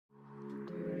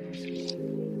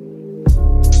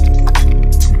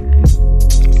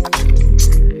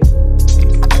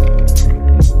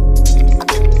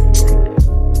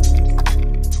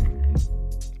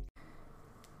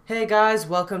guys,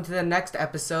 welcome to the next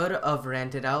episode of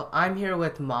Rant It Out. I'm here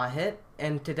with Mahit,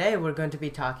 and today we're going to be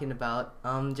talking about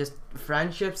just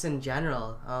friendships in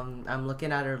general. I'm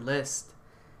looking at our list.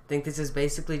 I think this is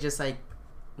basically just like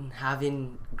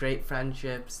having great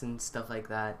friendships and stuff like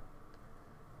that.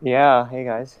 Yeah, hey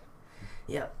guys.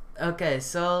 Yep. Okay,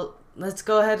 so let's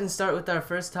go ahead and start with our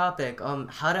first topic.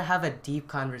 How to have a deep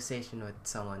conversation with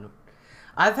someone.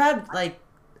 I've had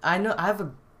I know I have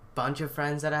a bunch of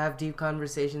friends that I have deep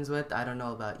conversations with. I don't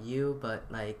know about you, but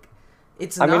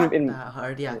it's I mean, not that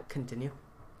hard. Yeah, continue.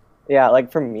 yeah,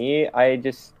 like for me, I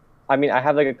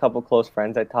have like a couple close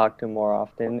friends I talk to more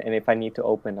often, and if I need to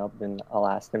open up, then I'll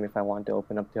ask them if I want to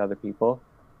open up to other people.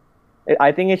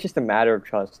 I think it's just a matter of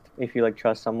trust. If you like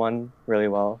trust someone really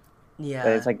well,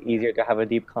 then it's Yeah. like easier to have a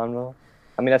deep convo.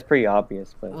 I mean, that's pretty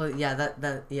obvious, but Well, yeah,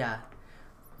 that yeah.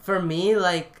 For me,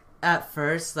 at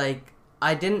first,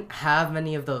 I didn't have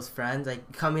many of those friends.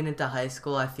 Like coming into high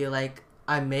school, I feel like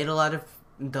I made a lot of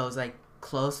those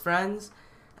close friends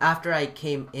after I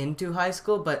came into high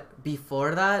school, but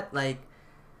before that,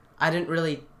 I didn't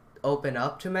really open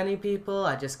up to many people.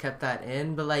 I just kept that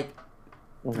in, but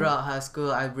mhm. throughout high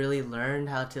school, I really learned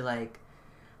how to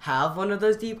have one of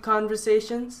those deep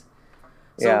conversations.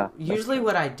 Yeah, So that's usually true.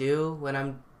 what I do when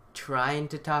I'm trying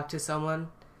to talk to someone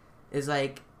is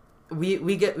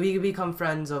we become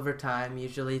friends over time.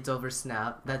 Usually it's over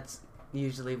Snap. That's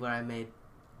usually where I made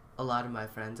a lot of my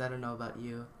friends. I don't know about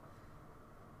you.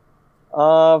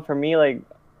 For me, like,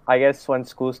 I guess when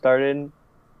school started,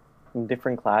 in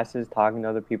different classes, talking to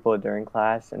other people during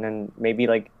class, and then maybe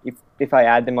like if I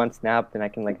add them on Snap, then I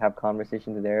can like have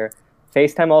conversations there.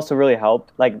 FaceTime also really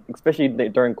helped, like especially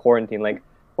during quarantine. Like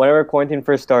whenever quarantine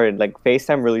first started, like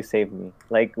FaceTime really saved me.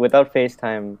 Like without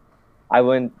FaceTime,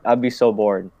 I'd be so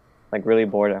bored, like really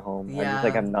bored at home. I just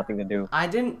like Yeah, have nothing to do. I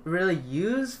didn't really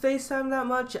use FaceTime that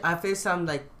much. I FaceTimed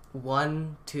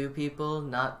one, two people,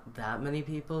 not that many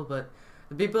people, but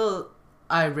the people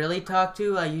I really talk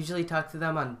to, I usually talk to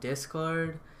them on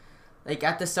Discord. Like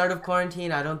at the start of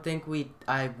quarantine, I don't think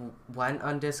went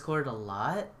on Discord a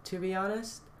lot, to be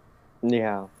honest.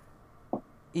 Yeah.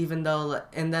 Even though,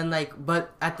 and then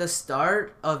but at the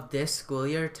start of this school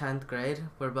year, 10th grade,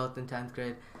 we're both in 10th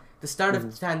grade, the start Hmm. of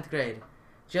 10th grade,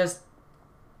 just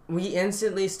we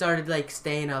instantly started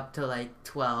staying up to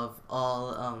 12,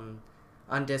 all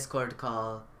on Discord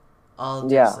call, all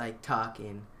just Yeah.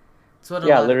 talking. It's what a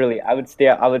Yeah, lot of, literally. I would stay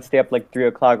up like 3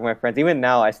 o'clock with my friends. Even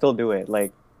now, I still do it,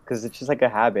 like, because it's just like a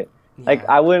habit. Like, yeah.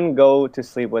 I wouldn't go to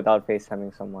sleep without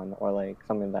FaceTiming someone or like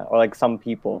something like that, or like some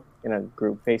people in a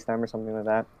group FaceTime or something like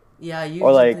that. Yeah,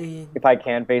 Or like, usually. if I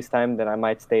can't FaceTime, then I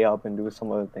might stay up and do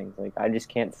some other things. Like, I just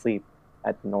can't sleep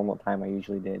at the normal time I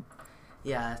usually did.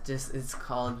 Yeah, just it's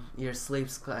called your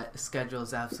schedule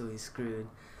is absolutely screwed.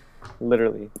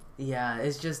 Literally. Yeah,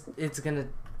 it's gonna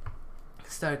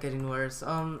start getting worse.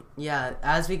 Yeah,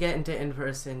 as we get into in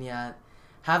person, yeah,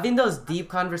 having those deep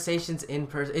conversations in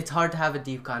person, it's hard to have a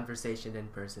deep conversation in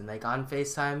person. Like on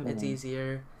FaceTime, it's Hmm.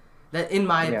 easier. That, in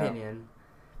my Yeah. opinion,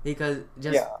 because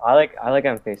Yeah. just I like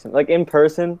on FaceTime. Like in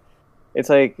person, it's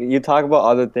like you talk about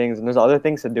other things, and there's other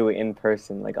things to do in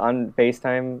person. Like on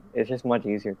FaceTime, it's just much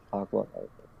easier to talk about other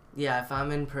things. yeah, if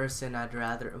I'm in person, I'd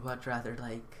much rather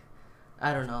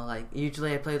I don't know,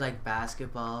 usually I play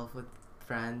basketball with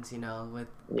friends, with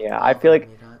Yeah, I all of feel our like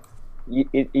meetups.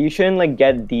 you shouldn't like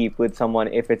get deep with someone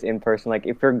if it's in person. Like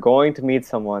if you're going to meet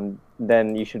someone,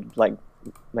 then you should like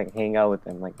hang out with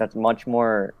them. Like that's much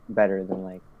more better than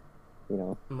like you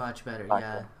know Much better, talking.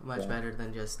 yeah, much Yeah. better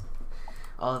than just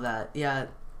all that. Yeah,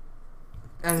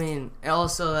 I mean,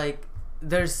 also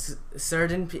there's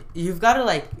you've got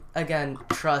to again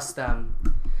trust them.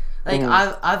 Like Hmm.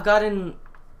 I've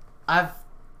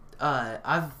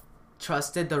I've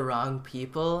trusted the wrong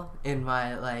people in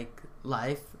my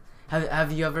life.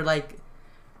 Have you ever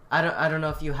I don't know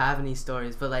if you have any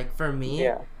stories, but for me,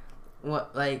 Yeah.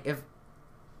 what if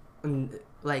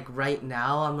right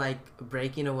now I'm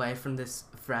breaking away from this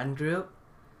friend group,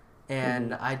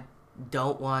 and Hmm. I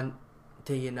don't want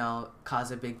to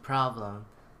cause a big problem.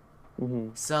 Hmm.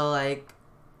 So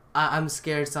I'm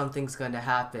scared something's going to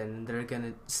happen. They're going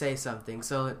to say something.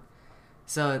 So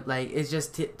it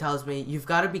just tells me you've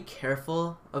got to be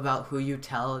careful about who you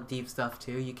tell deep stuff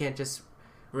to. You can't just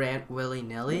rant willy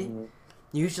nilly. Hmm.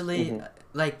 Usually, Hmm.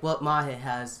 what Mahe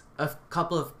has, a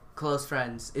couple of close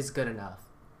friends is good enough.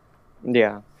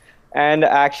 Yeah. And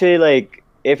actually, like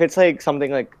if it's like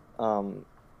something like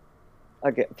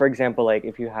for example, like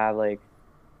if you have like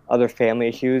other family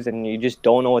issues and you just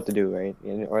don't know what to do, right?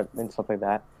 Or and stuff like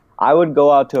that. I would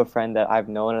go out to a friend that I've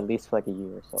known at least for like a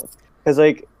year or so. Because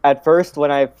like at first,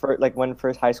 when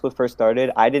first high school first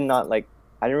started, I did not like.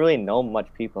 I didn't really know much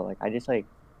people. Like I just like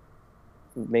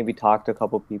maybe talked to a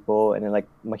couple people, and then like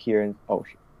Mahir and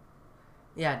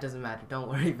Yeah, it doesn't matter. Don't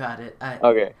worry about it.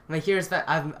 okay, Mahir's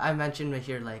I mentioned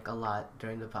Mahir like a lot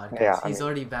during the yeah, podcast. I He's mean,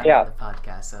 already been on yeah, the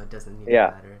podcast, so it doesn't need to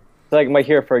yeah. matter. So like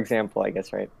Mahir, for example, I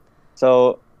guess, right?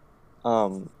 So,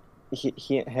 um,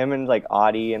 him and like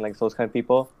Adi and like those kind of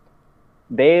people,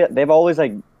 they've always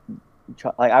like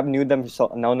like I've known them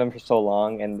for so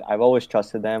long, and I've always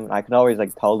trusted them. And I could always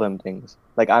like tell them things.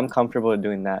 Like I'm comfortable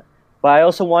doing that. But I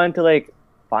also wanted to like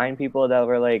find people that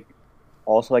were like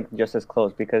also like just as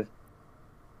close because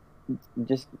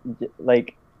just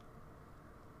like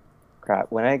crap.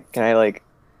 When I can I like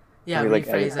Yeah, like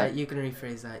rephrase that. You can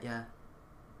rephrase that. Yeah.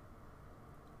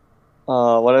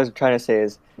 What I was trying to say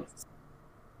is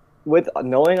with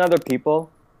knowing other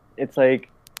people, it's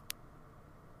like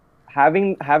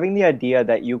having the idea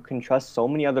that you can trust so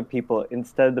many other people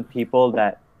instead of the people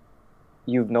that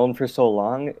you've known for so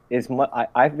long is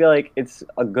I feel like it's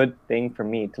a good thing for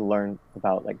me to learn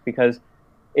about, like, because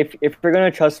if you're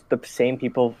gonna trust the same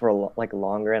people for like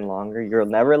longer and longer, you'll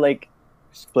never like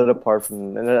split apart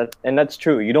from them, and that's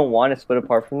true. You don't want to split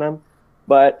apart from them,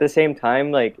 but at the same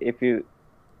time, like if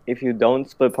you don't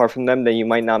split apart from them, then you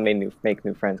might not make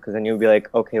new friends, because then you'll be like,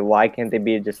 okay, why can't they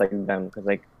be just like them? Because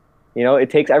like,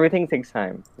 everything takes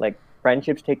time. Like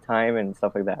friendships take time and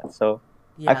stuff like that. So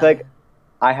I feel Yeah. like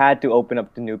I had to open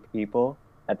up to new people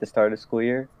at the start of the school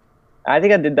year. I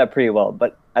think I did that pretty well.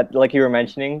 But like you were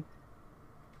mentioning,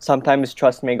 sometimes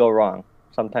trust may go wrong.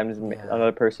 Sometimes Yeah.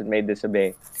 another person may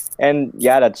disobey. And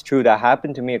yeah, that's true. That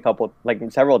happened to me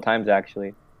several times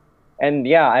actually. And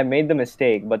yeah, I made the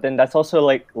mistake, but then that's also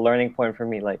like learning point for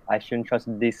me. Like I shouldn't trust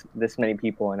this many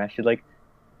people, and I should like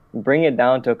bring it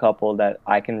down to a couple that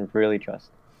I can really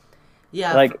trust.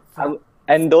 Yeah. Like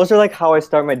and those are like how I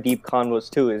start my deep convos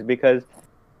too, is because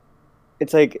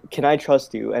it's like, can I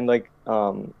trust you? And like,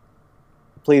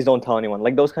 please don't tell anyone.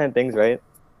 Like those kind of things, right?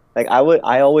 Like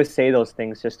I always say those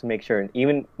things just to make sure,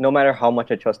 even no matter how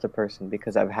much I trust a person,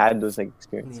 because I've had those like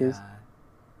experiences. Yeah.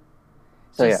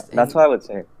 So yeah, that's what I would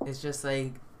say. It's just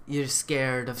like you're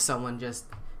scared of someone just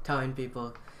telling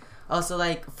people. Also,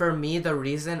 like for me, the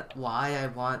reason why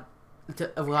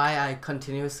I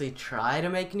continuously try to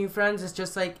make new friends is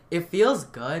just like it feels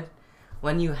good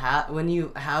when you have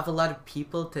a lot of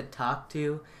people to talk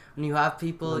to, when you have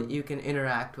people you can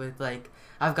interact with. Like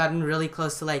I've gotten really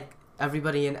close to like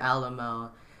everybody in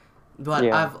Alamo, but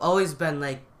Yeah. I've always been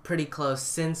like pretty close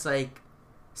since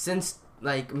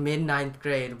mid ninth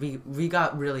grade. We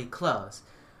got really close,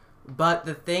 but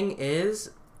the thing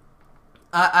is,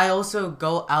 I also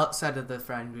go outside of the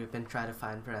friend group and try to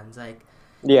find friends. Like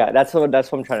Yeah, that's what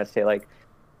I'm trying to say. Like,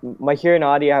 Mahir and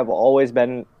Adi have always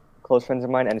been close friends of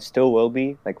mine, and still will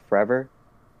be like forever.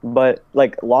 But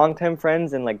like long-time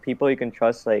friends and like people you can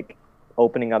trust, like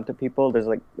opening up to people, there's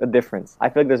like a difference. I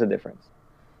feel like there's a difference.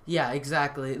 yeah,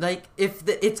 exactly. Like if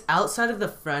it's outside of the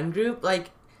friend group,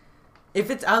 like if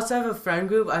it's outside of a friend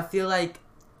group, I feel like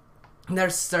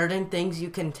there's certain things you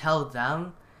can tell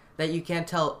them that you can't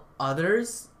tell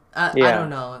others. I Yeah. don't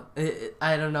know.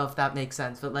 I don't know if that makes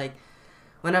sense, but like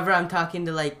whenever I'm talking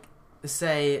to like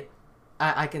say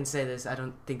I can say this, I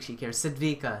don't think she cares,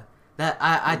 Sidvika, that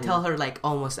I tell her like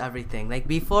almost everything. Like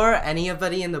before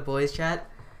anybody in the boys chat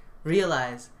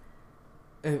realize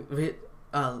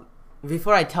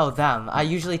before I tell them, I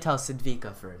usually tell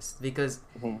Sidvika first, because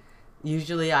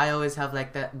usually I always have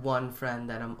like that one friend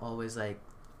that I'm always like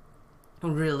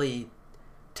really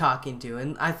talking to,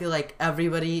 and I feel like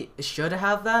everybody should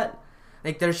have that.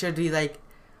 Like there should be like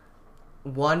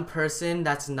one person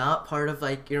that's not part of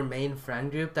like your main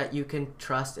friend group that you can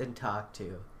trust and talk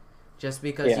to, just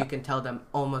because you can tell them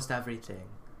almost everything.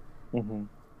 Mm-hmm.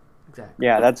 Exactly.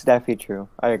 Yeah, that's definitely true.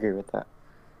 I agree with that.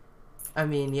 I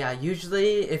mean, yeah,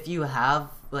 usually if you have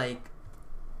like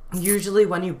usually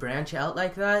when you branch out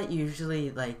like that, you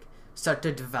usually like start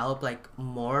to develop like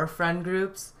more friend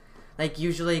groups. Like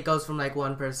usually it goes from like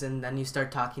one person, then you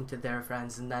start talking to their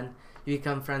friends, and then you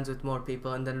become friends with more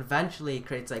people, and then eventually it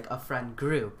creates like a friend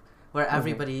group where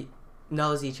everybody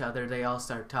knows each other. They all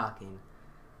start talking.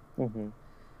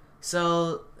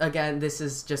 So again, this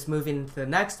is just moving into the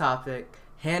next topic: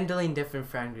 handling different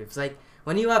friend groups. Like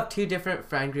when you have two different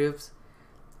friend groups,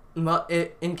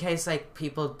 in case like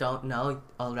people don't know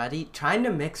already, trying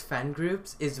to mix friend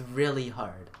groups is really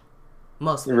hard.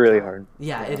 Most of the Really time. hard.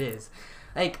 Yeah, Yeah. it is.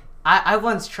 Like I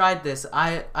once tried this.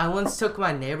 I once took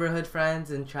my neighborhood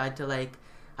friends and tried to like,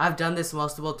 I've done this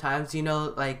multiple times, you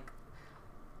know, like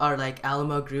our like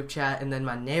Alamo group chat and then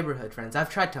my neighborhood friends. I've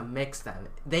tried to mix them.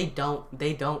 They don't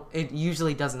it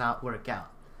usually does not work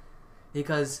out.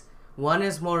 Because one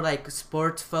is more like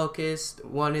sports focused,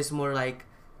 one is more like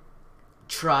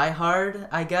try hard,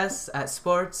 I guess, at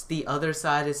sports. The other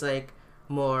side is like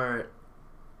more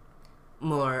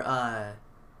more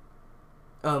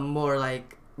more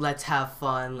like let's have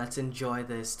fun, let's enjoy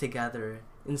this together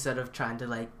instead of trying to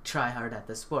like try hard at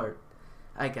the sport,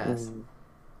 I guess. Mhm.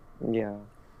 Yeah.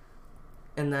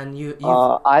 And then you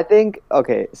I think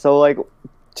okay, so like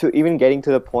to even getting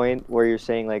to the point where you're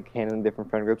saying like handling different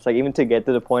friend groups, like even to get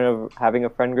to the point of having a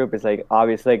friend group is like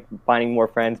obviously like finding more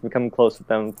friends, becoming close with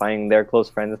them, finding their close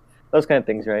friends, those kind of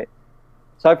things, right?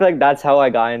 So I feel like that's how I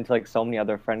got into like so many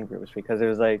other friend groups because it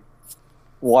was like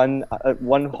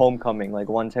one homecoming, like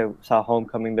once I saw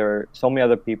homecoming, there were so many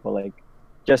other people, like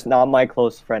just not my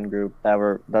close friend group that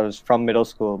was from middle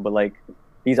school, but like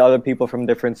these other people from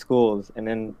different schools, and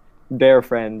then their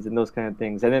friends and those kind of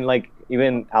things, and then like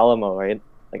even Alamo, right?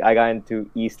 Like I got into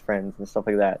East friends and stuff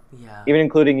like that, yeah. even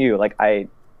including you. Like I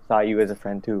saw you as a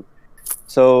friend too,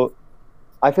 so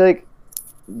I feel like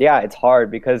yeah, it's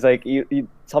hard because like you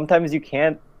sometimes you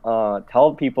can't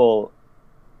tell people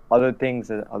other things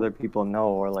that other people know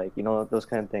or like those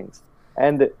kind of things,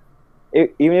 and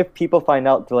even if people find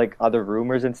out through like other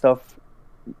rumors and stuff,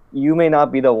 you may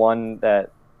not be the one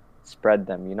that spread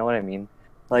them, you know what I mean?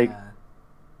 Like Yeah.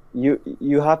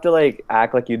 you have to like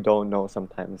act like you don't know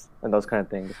sometimes and those kind of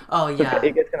things, Oh so yeah.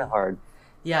 it gets kind of hard.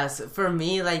 Yes, for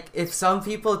me, like if some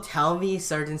people tell me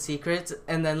certain secrets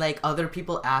and then like other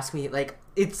people ask me, like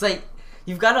it's like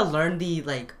you've got to learn the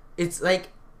like it's like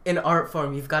in art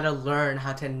form, you've got to learn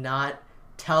how to not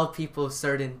tell people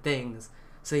certain things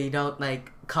so you don't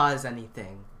like cause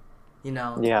anything, you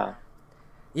know? Yeah,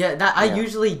 Yeah, that I yeah.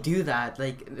 usually do that.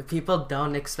 Like people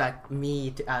don't expect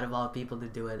me to, out of all people, to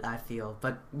do it, I feel.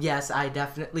 But yes, I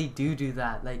definitely do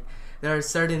that. Like there are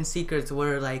certain secrets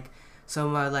where like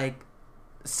some are like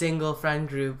single friend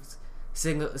groups,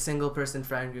 single person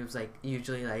friend groups, like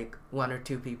usually like one or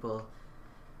two people,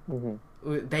 Hmm.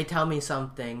 they tell me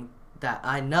something that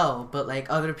I know, but like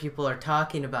other people are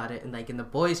talking about it and like in the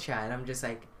boys chat, and I'm just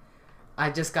like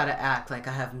I just gotta act like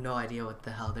I have no idea what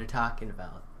the hell they're talking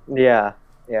about. Yeah,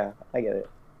 yeah, I get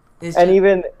it. It's And just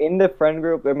even in the friend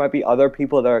group there might be other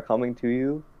people that are coming to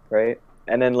you, right?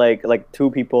 And then like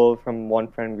two people from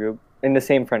one friend group in the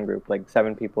same friend group, like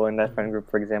seven people in that friend mhm. group,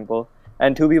 for example,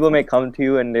 and two people may come to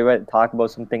you and they might talk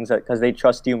about some things that because they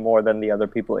trust you more than the other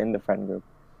people in the friend group,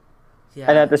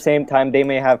 and at Yeah. the same time they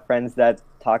may have friends that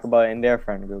talk about it in their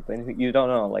friend group, and you don't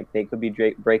know, like they could be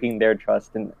breaking their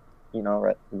trust and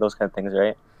right, those kind of things,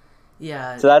 right?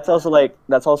 Yeah. So that's also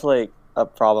like a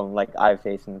problem like I've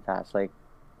faced in the past. Like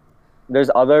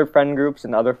there's other friend groups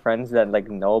and other friends that like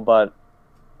know about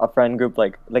a friend group,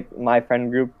 like my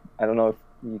friend group. I don't know if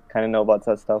you kind of know about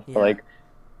that stuff, but Yeah. like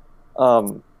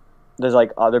um there's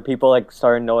like other people like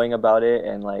started knowing about it,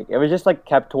 and like it was just like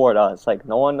kept toward us, like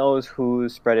no one knows who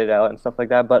spread it out and stuff like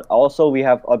that, but also we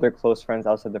have other close friends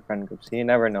outside the friend group, so you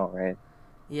never know, right?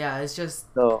 Yeah, it's just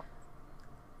So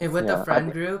with the yeah, I friend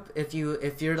think. group, if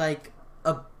you're like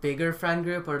a bigger friend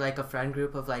group or like a friend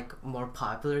group of like more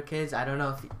popular kids, I don't know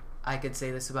if I could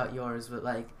say this about yours, but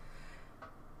like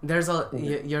there's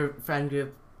Mhm. your friend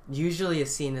group usually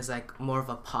is seen as like more of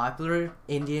a popular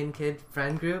Indian kid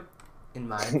friend group, in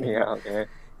my opinion. Yeah, okay.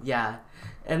 Yeah,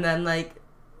 and then like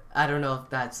I don't know if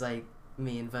that's like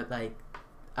mean, but like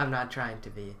I'm not trying to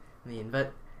be mean,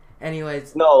 but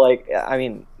anyways, No, like I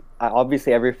mean,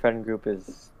 obviously every friend group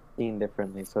is seen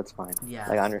differently, so it's fine. yeah.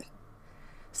 Like I understand.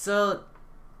 So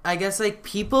I guess like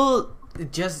people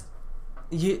just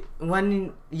you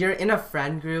when you're in a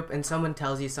friend group and someone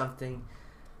tells you something,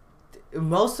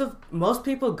 most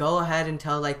people go ahead and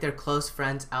tell like their close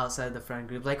friends outside the friend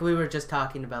group, like we were just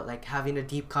talking about, like having a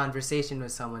deep conversation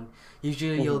with someone.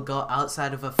 Usually you'll Hmm. go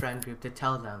outside of a friend group to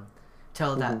tell them,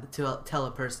 Hmm. tell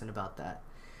a person about that.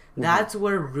 Hmm. That's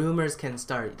where rumors can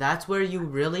start. That's where you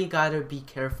really gotta be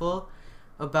careful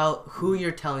about who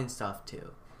you're telling stuff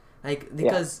to, like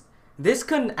Yeah. because this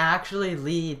can actually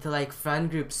lead to like friend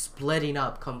groups splitting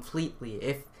up completely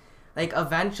if like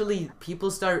eventually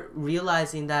people start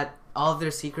realizing that all of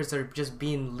their secrets are just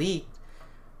being leaked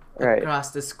Right.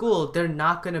 across the school. They're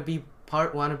not gonna be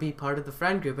want to be part of the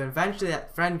friend group, and eventually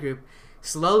that friend group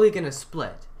slowly gonna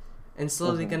split and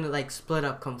slowly Hmm. gonna like split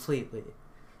up completely.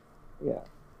 Yeah.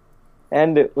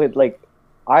 And with like,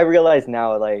 I realize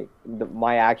now, like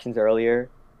my actions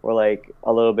earlier were like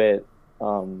a little bit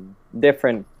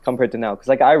different compared to now, because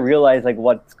like I realized like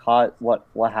what's caught what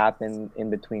happened in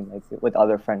between, like with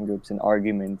other friend groups and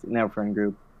arguments in our friend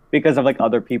group because of like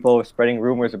other people spreading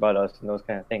rumors about us and those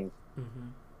kind of things.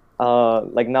 Hmm.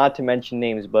 Like not to mention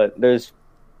names, but there's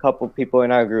a couple people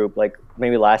in our group like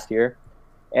maybe last year,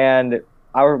 and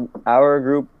our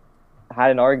group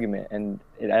had an argument and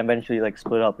it eventually like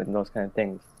split up and those kind of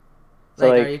things. So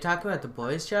Like, are like you talking about the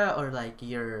boys chat or like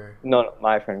your? no,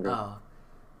 my friend group. Oh,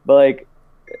 But like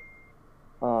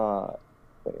uh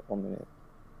wait 1 minute.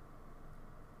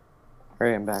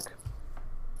 Alright, I'm back.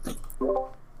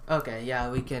 okay.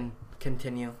 Yeah, we can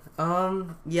continue.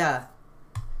 Yeah.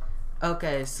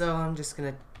 Okay, so I'm just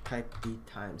gonna type the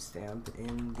timestamp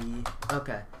in the.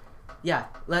 Okay. Yeah,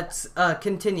 let's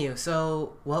continue.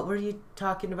 So, what were you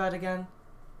talking about again?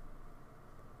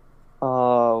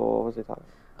 What was I talking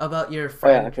About your Oh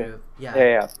yeah, friend okay. group. Yeah, Yeah.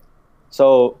 yeah.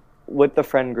 So with the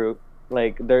friend group,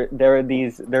 like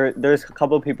there's a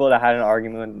couple of people that had an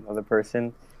argument with another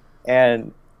person,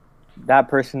 and that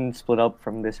person split up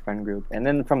from this friend group, and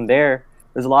then from there's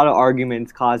a lot of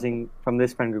arguments causing from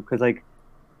this friend group because like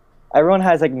everyone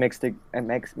has like mixed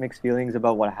feelings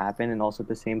about what happened, and also at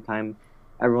the same time,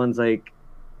 everyone's like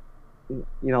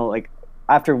like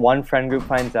after one friend group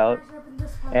finds out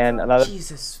and another.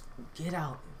 Jesus, get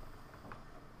out.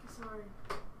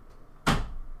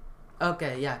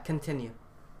 Okay, yeah, continue.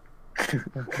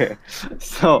 Okay,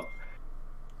 so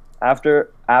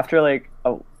after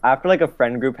like a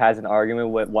friend group has an argument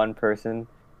with one person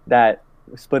that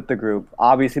split the group,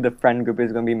 obviously the friend group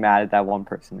is gonna be mad at that one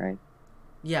person, right?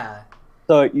 Yeah.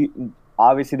 So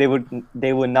obviously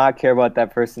they would not care about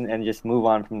that person and just move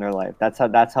on from their life. That's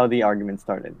how the argument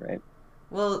started, right?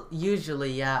 Well,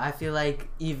 usually, yeah. I feel like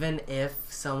even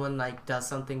if someone like does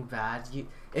something bad,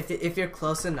 if you're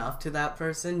close enough to that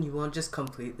person, you won't just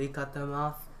completely cut them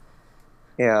off.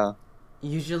 Yeah.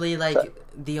 Usually, So, like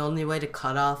the only way to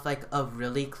cut off like a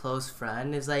really close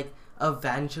friend is like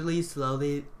eventually,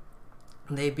 slowly,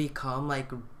 they become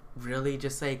like really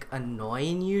just like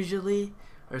annoying usually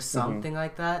or hmm something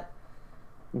like that.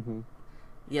 hmm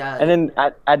Yeah, And then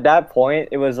at that point,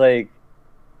 it was like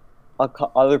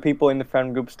other people in the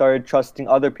friend group started trusting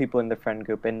other people in the friend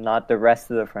group and not the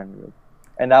rest of the friend group,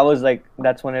 and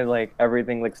that's when it like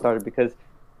everything like started because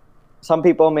some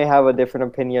people may have a different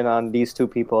opinion on these two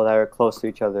people that are close to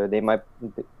each other.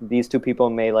 These two people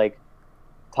may like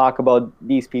talk about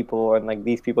these people and like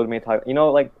these people may talk,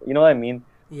 like what I mean?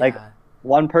 Like yeah,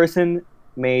 one person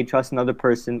may trust another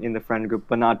person in the friend group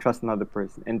but not trust another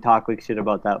person and talk like shit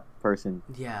about that person.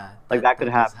 yeah. Like That that could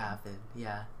that does happen. happen.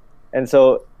 Yeah. And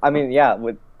so I mean, yeah,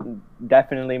 with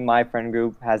definitely my friend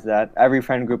group has that. Every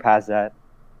friend group has that.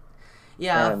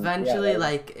 Yeah, And yeah, eventually,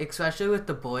 like, especially with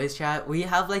the boys' chat, we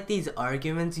have, like, these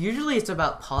arguments. Usually it's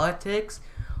about politics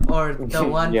or the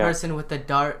one yeah. person with the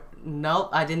dart. Nope,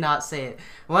 I did not say it.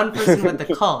 One person with the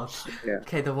cult. Yeah.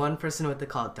 Okay, the one person with the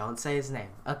cult. Don't say his name.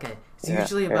 Okay, it's Yeah.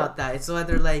 usually Yeah. about that. It's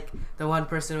whether, like, the one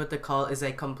person with the cult is,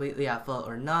 like, completely at fault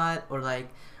or not, or, like,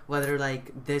 whether,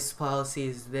 like, this policy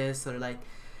is this, or, like,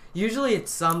 usually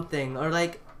it's something, or,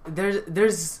 like,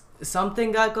 there's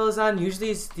something that goes on.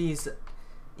 Usually it's these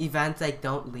events like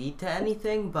don't lead to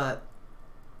anything, but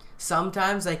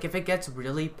sometimes like if it gets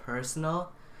really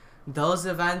personal, those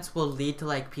events will lead to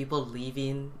like people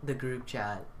leaving the group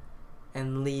chat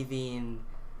and leaving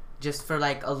just for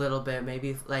like a little bit,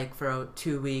 maybe like for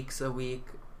 2 weeks, a week,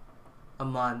 a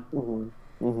month, hmm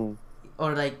hmm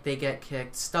or like they get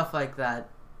kicked, stuff like that.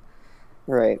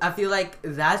 Right. I feel like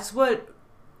that's what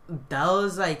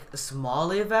those like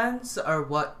small events are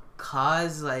what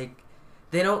cause like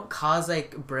they don't cause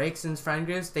like breaks in friend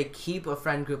groups. They keep a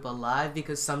friend group alive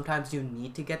because sometimes you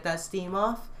need to get that steam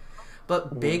off.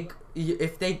 But hmm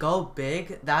if they go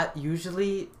big, that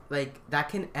usually like that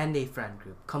can end a friend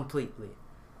group completely.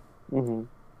 hmm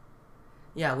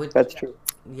Yeah, which That's true.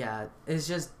 yeah, it's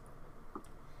just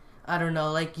I don't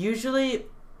know. Like usually,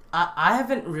 I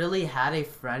haven't really had a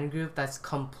friend group that's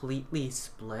completely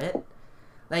split.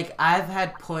 Like I've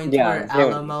had points Yeah. where Same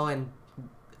with me. Alamo and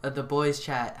the boys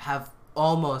chat have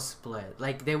almost split.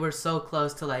 Like they were so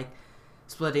close to like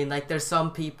splitting. Like there's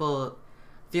some people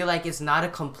feel like it's not a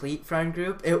complete friend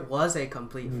group. It was a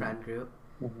complete hmm friend group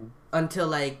hmm until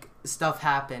like stuff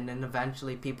happened and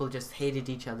eventually people just hated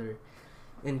each other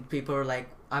and people were like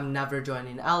I'm never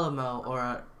joining Alamo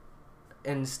or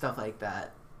and stuff like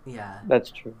that. Yeah.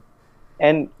 That's true.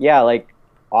 And yeah, like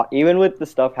even with the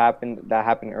stuff that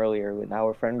happened earlier with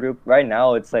our friend group, right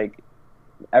now it's like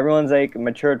everyone's like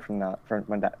matured from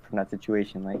that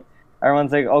situation. Like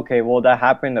everyone's like, okay, well that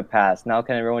happened in the past. Now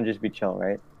can everyone just be chill,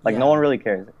 right? Like no one Yeah. really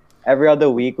cares. Every other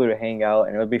week we would hang out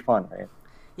and it would be fun, right?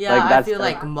 Yeah, Like I that's feel that's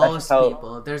like that's just most how.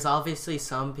 people, there's obviously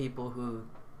some people who,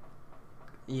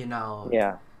 you know,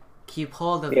 Yeah, keep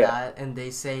hold of yeah, that and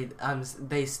they say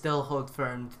they still hold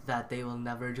firm that they will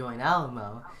never join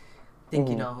Alamo. I think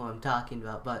you hmm know who I'm talking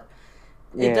about, but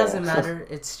it yeah, doesn't matter.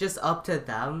 It's just up to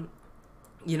them.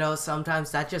 you know,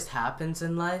 sometimes that just happens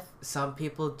in life. Some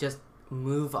people just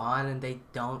move on and they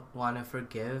don't want to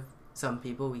forgive. Some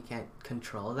people, we can't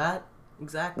control that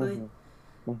exactly. Mm-hmm.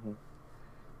 Mm-hmm.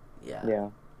 Yeah.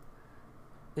 Yeah.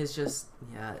 It's just,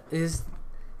 yeah, is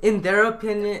in their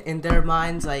opinion, in their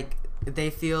minds, like they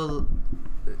feel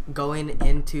going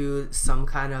into some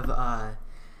kind of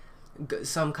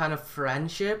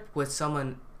friendship with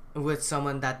someone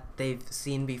that they've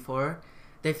seen before,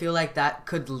 they feel like that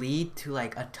could lead to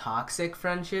like a toxic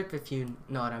friendship, if you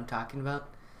know what I'm talking about.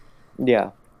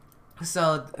 Yeah.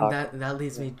 So Talk. that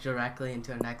leads Yeah. me directly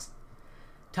into our next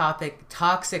topic: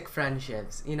 toxic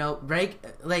friendships. You know, break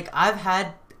like I've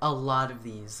had a lot of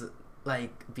these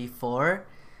like before.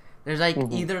 There's like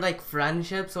Mm-hmm. either like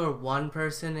friendships or one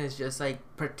person is just like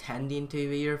pretending to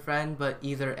be your friend, but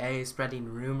either A is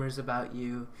spreading rumors about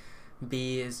you,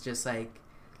 B is just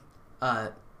uh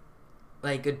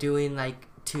like doing like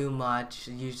too much,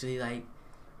 usually like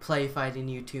play fighting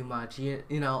you too much, you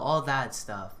know, all that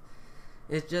stuff.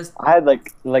 It's just I had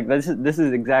like this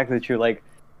is exactly true. Like,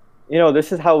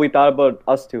 this is how we thought about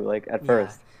us two. Like at yeah,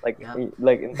 first, like yep,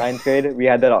 like in ninth grade, we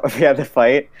had that we had the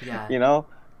fight. yeah, You know,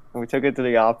 and we took it to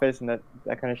the office and that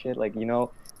kind of shit. Like,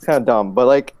 it's kind of dumb, but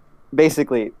like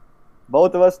basically,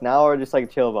 both of us now are just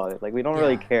like chill about it. Like we don't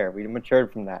really yeah, care. We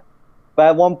matured from that. But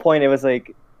at one point, it was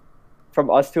like from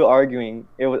us two arguing,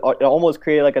 it almost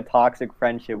created like a toxic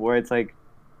friendship where it's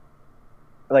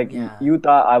like yeah, you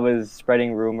thought I was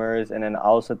spreading rumors, and then I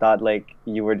also thought like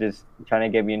you were just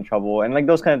trying to get me in trouble, and like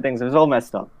those kind of things. It was all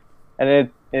messed up, and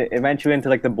it eventually into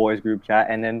like the boys group chat,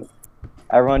 and then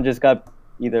everyone just got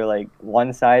either like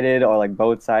one sided or like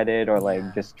both sided or like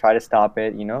yeah. just try to stop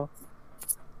it,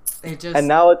 It And just,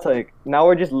 now it's like now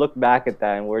we're just look back at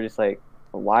that and we're just like,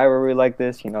 why were we like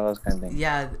this? Those kind of things.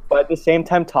 yeah, But at the same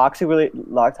time, toxic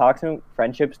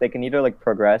friendships, they can either like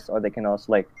progress or they can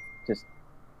also like just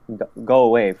go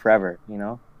away forever.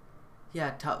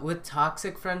 yeah. With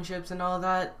toxic friendships and all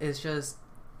that, it's just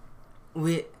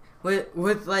we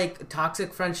with like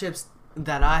toxic friendships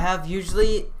that I have,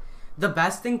 usually the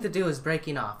best thing to do is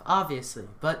breaking off, obviously,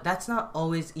 but that's not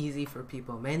always easy for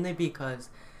people, mainly because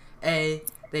A,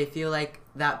 they feel like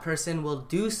that person will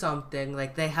do something,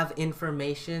 like they have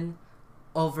information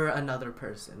over another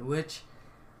person, which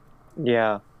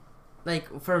Yeah.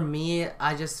 like for me,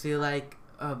 I just feel like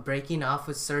breaking off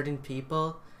with certain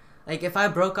people, like if I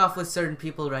broke off with certain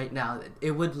people right now,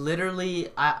 it would literally,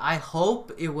 I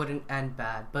hope it wouldn't end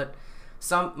bad, but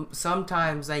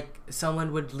sometimes like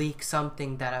someone would leak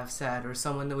something that I've said, or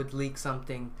someone would leak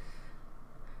something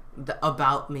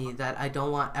about me that I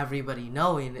don't want everybody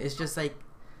knowing. It's just like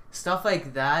stuff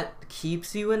like that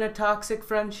keeps you in a toxic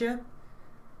friendship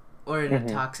or in a Hmm.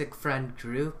 toxic friend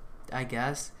group, I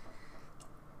guess.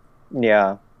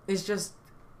 Yeah. It's just,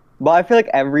 But I feel like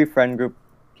every friend group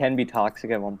can be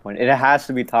toxic at one point. It has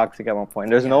to be toxic at one point.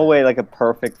 There's no yeah, way like a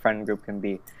perfect friend group can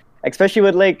be, especially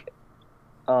with like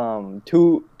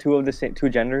two of the same two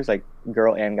genders, like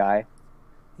girl and guy,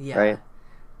 yeah. right?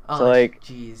 So Oh, like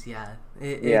jeez, yeah.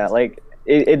 yeah, It's like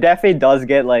it definitely does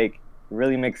get like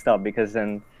really mixed up because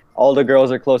then all the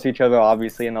girls are close to each other,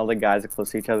 obviously, and all the guys are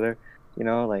close to each other.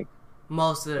 Like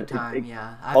most of the it time,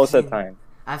 yeah. most of the time.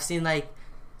 I've seen like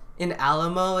in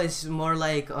Alamo, it's more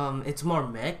like it's more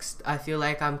mixed. I feel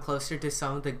like I'm closer to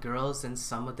some of the girls than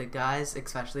some of the guys,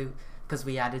 especially because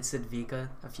we added Sidvika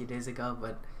a few days ago.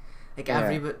 But like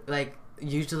Yeah. like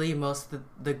usually most of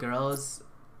the girls,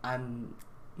 I'm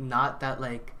not that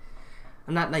like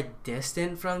I'm not like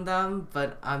distant from them,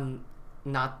 but I'm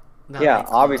not that Yeah, like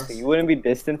obviously close. you wouldn't be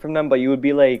distant from them, but you'd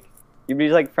be like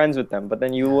friends with them. But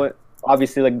then you Yeah. would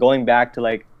obviously like going back to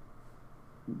like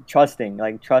trusting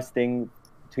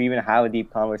to even have a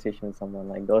deep conversation with someone,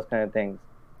 like those kind of things.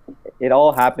 It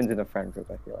all happens in a friend group,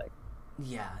 I feel like.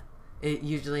 Yeah, it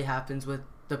usually happens with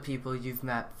the people you've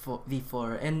met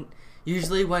before, and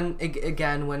usually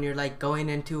again when you're like going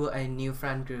into a new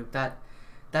friend group,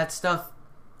 that stuff,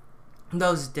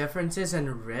 those differences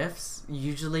and rifts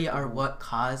usually are Hmm. what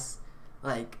cause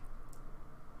like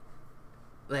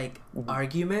Hmm.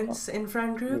 arguments in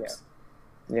friend Yeah, groups,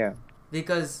 yeah.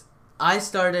 because I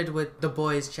started with the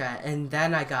boys chat and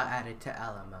then I got added to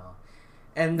LMO,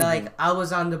 and Hmm. like I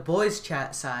was on the boys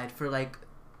chat side for like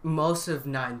most of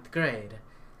ninth grade,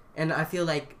 and I feel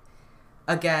like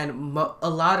again a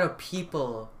lot of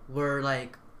people were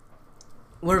like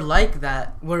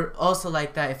that, were also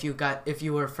like that. If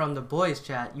you were from the boys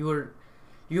chat, you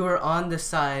were on the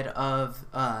side of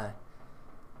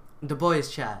the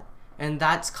boys chat, and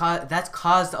that's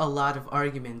caused a lot of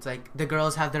arguments. Like the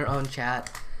girls have their own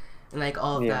chat and like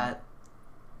all of Yeah, that.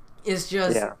 It's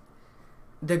just yeah.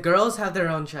 the girls have their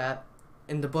own chat,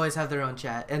 and the boys have their own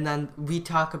chat, and then we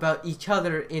talk about each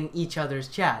other in each other's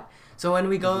chat. So when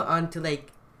we go on to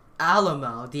like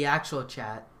Alamo, the actual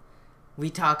chat, we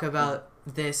talk about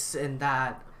this and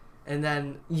that, and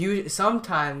then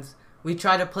sometimes we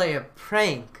try to play a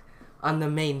prank on the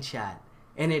main chat,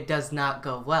 and it does not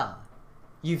go well.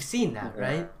 You've seen that,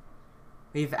 right?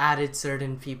 We've added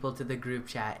certain people to the group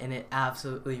chat, and it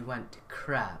absolutely went to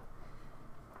crap.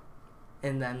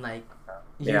 And then like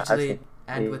usually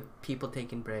end with people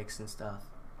taking breaks and stuff.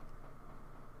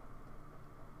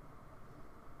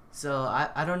 So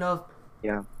I don't know.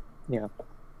 Yeah.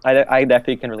 I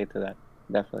definitely can relate to that.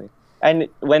 Definitely. And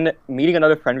when meeting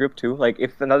another friend group too, like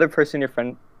if another person in your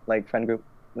friend group,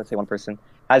 let's say one person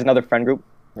has another friend group,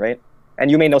 right? And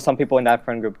you may know some people in that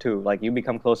friend group too. Like you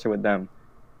become closer with them.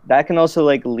 That can also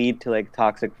like lead to like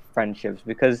toxic friendships,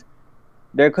 because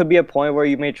there could be a point where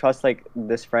you may trust like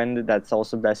this friend that's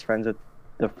also best friends with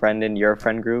the friend in your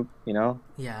friend group, you know?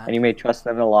 Yeah. And you may trust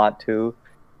them a lot too.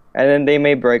 And then they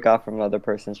may break off from another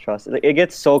person's trust. It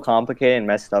gets so complicated and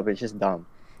messed up. It's just dumb.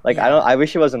 Like I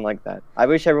wish it wasn't like that. I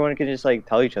wish everyone could just like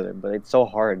tell each other, but it's so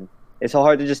hard. It's so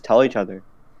hard to just tell each other,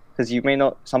 because you may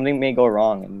know something may go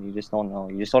wrong and you just don't know.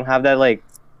 You just don't have that like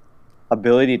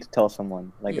ability to tell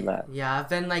someone like that. Yeah, I've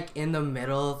been like in the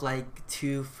middle of like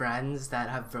two friends that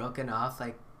have broken off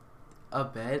like a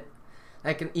bit.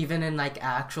 Like even in like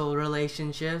actual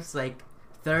relationships, like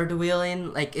third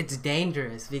wheeling, like it's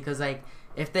dangerous because like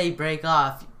if they break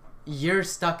off, you're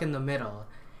stuck in the middle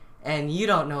and you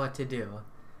don't know what to do.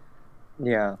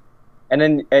 Yeah. And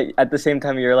then at the same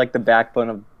time, you're like the backbone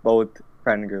of both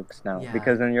friend groups now. Yeah.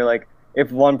 Because then you're like,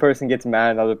 if one person gets mad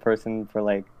at another person for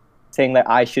like saying that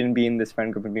I shouldn't be in this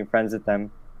friend group and being friends with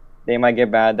them, they might get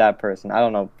mad at that person. I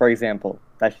don't know. For example,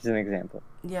 that's just an example.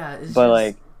 Yeah.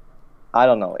 Like, I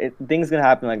don't know. Things can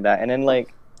happen like that. And then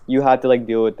like, you have to like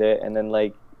deal with it. And then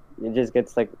like, it just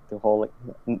gets like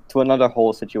to another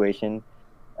whole situation.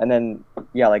 And then,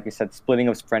 yeah, like you said, splitting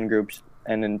of friend groups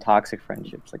and then toxic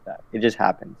friendships like that. It just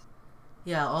happens.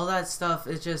 Yeah, all that stuff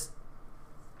is just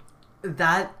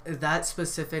that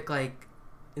specific like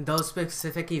those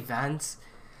specific events.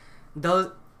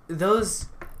 Those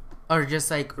are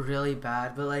just like really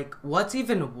bad. But like, what's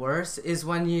even worse is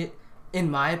when you,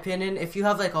 in my opinion, if you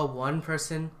have like a one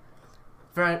person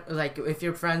friend, like if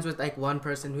you're friends with like one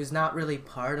person who's not really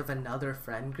part of another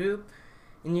friend group,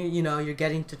 and you know you're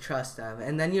getting to trust them,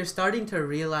 and then you're starting to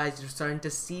realize, you're starting to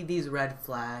see these red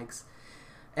flags,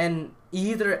 and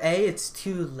either A, it's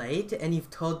too late and you've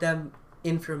told them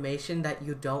information that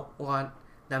you don't want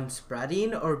them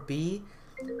spreading, or B,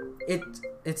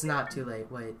 it's not too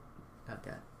late. Wait, not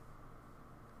yet.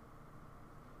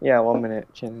 Yeah, 1 minute,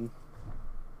 Shannon.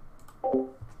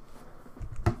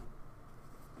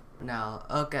 No,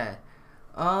 okay.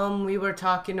 We were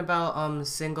talking about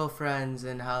single friends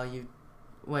and how you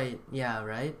wait, yeah,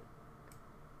 right?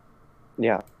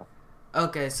 Yeah.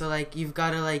 Okay, so like you've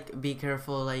got to like be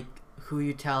careful like who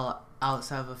you tell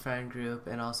outside of a friend group,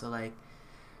 and also like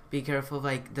be careful of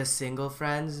like the single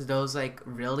friends. Those like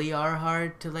really are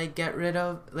hard to like get rid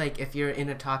of. Like if you're in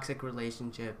a toxic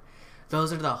relationship,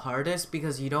 those are the hardest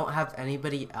because you don't have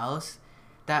anybody else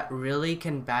that really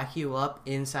can back you up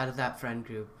inside of that friend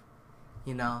group,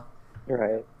 you know?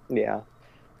 Right. Yeah.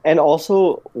 And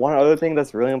also, one other thing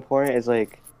that's really important is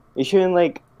like, you shouldn't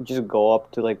like just go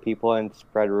up to like people and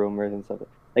spread rumors and stuff.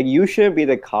 Like you shouldn't be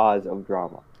the cause of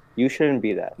drama. You shouldn't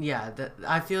be that. Yeah,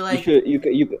 I feel like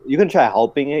You can try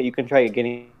helping it. You can try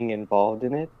getting involved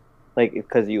in it, like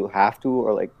because you have to,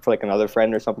 or like for like another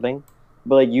friend or something.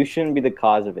 But like you shouldn't be the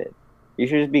cause of it. You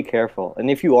should just be careful. And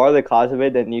if you are the cause of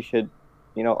it, then you should,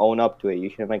 own up to it. You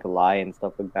shouldn't like lie and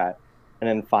stuff like that, and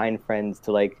then find friends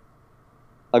to like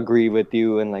agree with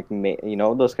you and like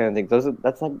those kind of things.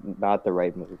 That's like not the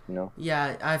right move.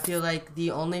 Yeah, I feel like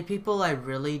the only people I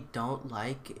really don't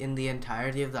like in the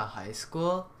entirety of the high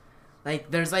school,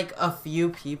 like there's like a few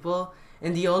people,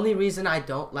 and the only reason I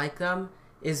don't like them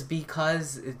is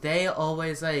because they're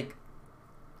always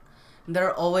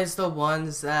the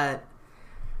ones that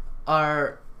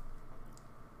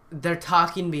they're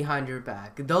talking behind your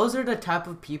back. Those are the type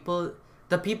of people,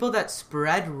 the people that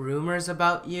spread rumors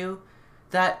about you,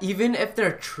 that even if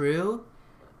they're true,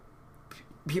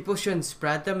 people shouldn't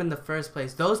spread them in the first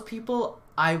place. Those people,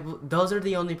 those are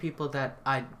the only people that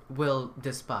I will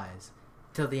despise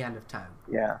till the end of time.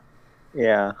 Yeah.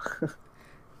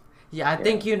 Yeah, I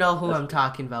think you know who I'm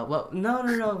talking about. Well,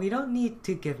 no, we don't need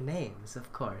to give names,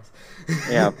 of course.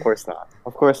 Yeah, of course not.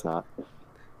 Of course not.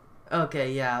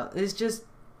 Okay, yeah, it's just,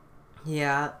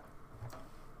 yeah,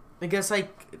 I guess like,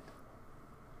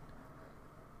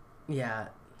 yeah,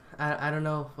 I don't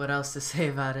know what else to say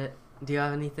about it. Do you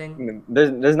have anything?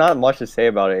 There's not much to say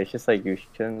about it. It's just like you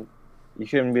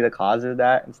shouldn't be the cause of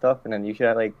that and stuff, and then you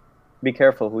should like be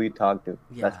careful who you talk to.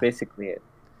 That's Yeah. basically it.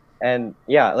 And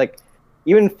yeah, like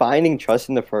even finding trust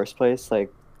in the first place, like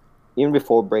even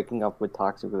before breaking up with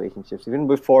toxic relationships, even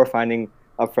before finding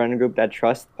a friend group, that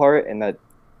trust part and that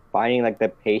finding like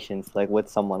that patience like with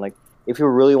someone, like if you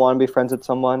really want to be friends with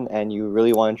someone and you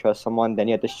really want to trust someone, then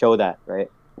you have to show that, right?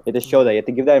 You have to show Yeah. that. You have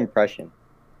to give that impression.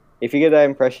 If you give that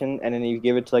impression and then you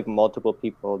give it to like multiple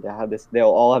people that have this, they'll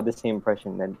all have the same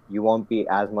impression, then you won't be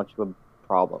as much of a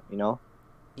problem, you know?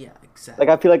 Yeah, Like exactly.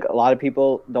 I feel like a lot of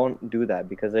people don't do that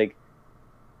because like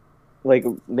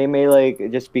they may like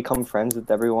just become friends with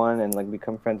everyone and like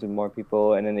become friends with more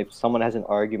people, and then if someone has an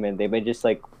argument they may just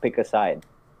like pick a side.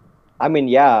 I mean,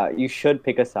 yeah, you should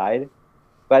pick a side,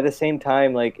 but at the same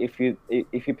time, like if you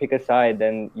pick a side,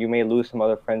 then you may lose some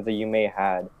other friends that you may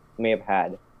have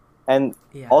had. And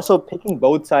Yeah. also picking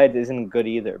both sides isn't good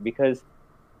either, because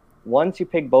once you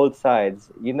pick both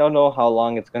sides you don't know how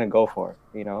long it's going to go for,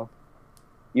 you know.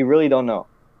 You really don't know.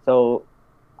 So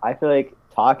I feel like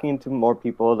talking to more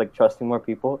people, like trusting more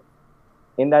people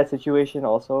in that situation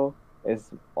also is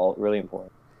all really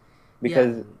important, Yeah.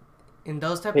 because In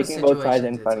those type of picking both sides situations,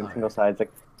 and it's finding single hard. sides,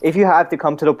 like if you have to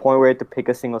come to the point where you have to pick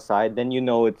a single side, then you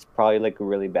know it's probably like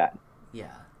really bad.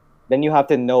 Yeah. Then you have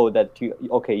to know that you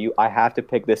okay, you I have to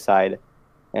pick this side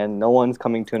and no one's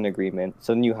coming to an agreement,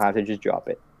 so then you have to just drop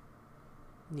it.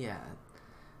 Yeah.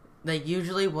 Like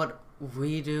usually what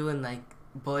we do in like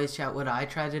boys chat, what I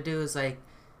try to do is like,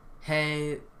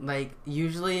 hey, like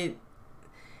usually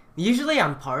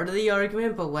I'm part of the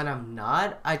argument, but when I'm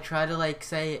not, I try to like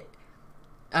say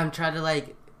I'm trying to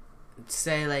like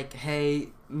say like, hey,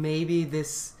 maybe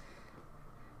this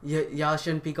y'all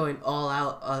shouldn't be going all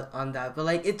out on that. But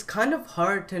like, it's kind of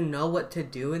hard to know what to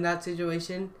do in that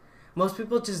situation. Most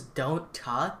people just don't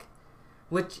talk,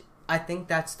 which I think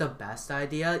that's the best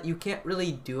idea. You can't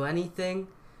really do anything.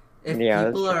 If Yeah, that's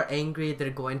people true. are angry,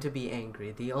 they're going to be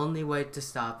angry. The only way to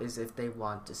stop is if they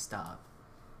want to stop.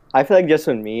 I feel like just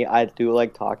with me, I do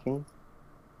like talking,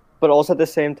 but also at the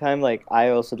same time, like I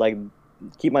also like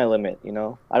keep my limit. You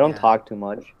know, I don't Yeah. talk too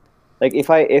much. Like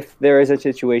if there is a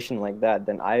situation like that,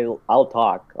 then I'll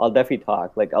talk. I'll definitely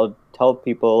talk. Like I'll tell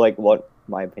people like what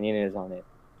my opinion is on it.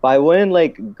 But I wouldn't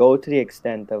like go to the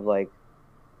extent of like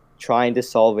trying to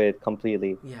solve it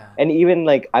completely. Yeah. And even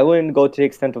like I wouldn't go to the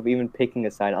extent of even picking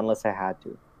a side unless I had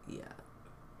to. Yeah.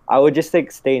 I would just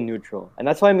like stay neutral. And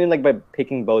that's what I mean like by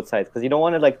picking both sides, because you don't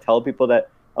want to like tell people that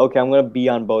okay, I'm going to be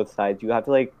on both sides. You have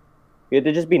to like you have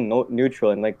to just be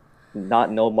neutral and like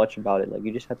not know much about it. Like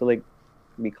you just have to like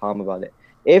be calm about it.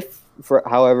 If for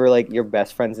however like your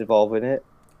best friends involved in it,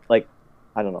 like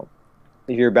I don't know,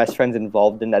 if your best friends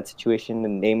involved in that situation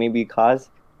and they may be cause,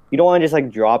 you don't want to just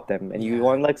like drop them and you Yeah.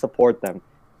 want to like support them.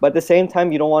 But at the same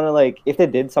time, you don't want to like if they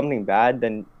did something bad,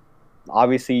 then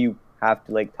obviously you have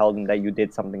to like tell them that you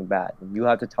did something bad. You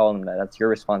have to tell them that that's your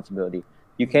responsibility.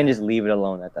 You can't Yeah. just leave it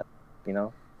alone at that, you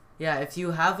know? Yeah, if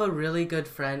you have a really good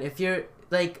friend, if you're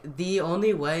like the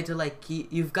only way to like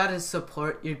keep you've got to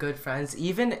support your good friends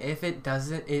even if it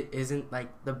isn't like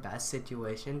the best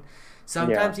situation. Yeah.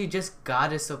 Sometimes you just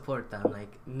got to support them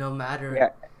like no matter. Yeah.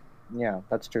 Yeah,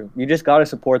 that's true. You just gotta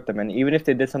support them, and even if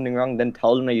they did something wrong, then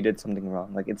tell them that you did something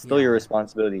wrong. Like it's still your Yeah.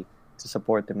 responsibility to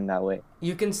support them in that way.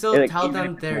 You can still Like tell even if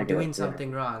them it's they're negative. doing Yeah.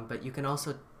 something wrong, but you can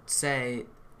also say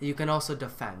you can also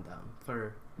defend them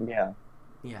for Yeah.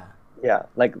 yeah. Yeah.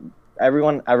 Like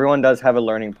everyone does have a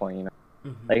learning point, you know.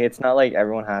 Like Mhm. it's not like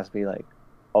everyone has to be like,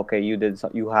 okay,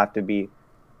 you have to be.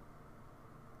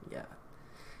 Yeah.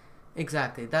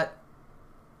 Exactly. That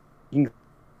You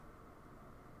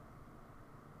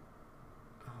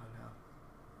oh no.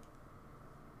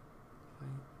 Wait.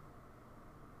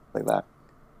 like that.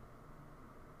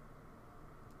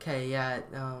 Okay, yeah,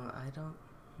 I don't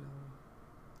know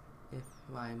if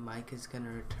my mic is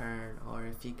gonna return or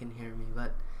if you can hear me,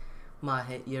 but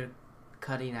Mahit, you're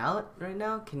cutting out right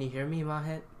now. Can you hear me,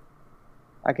 Mahit?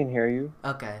 I can hear you.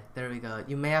 Okay, there we go.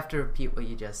 You may have to repeat what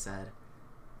you just said.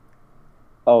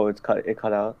 Oh, it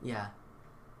cut out. Yeah.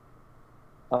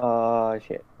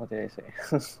 Shit. What did I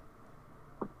say?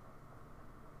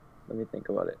 Let me think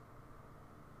about it.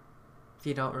 If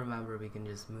you don't remember, we can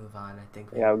just move on. I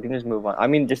think we. Yeah, we can just move on. I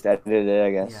mean, just edit it,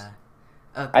 I guess. Yeah.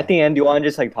 At Okay. the end, do you want to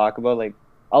just like talk about like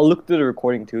I'll look through the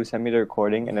recording too. Send me the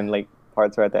recording, and then Yeah. like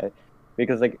parts right there,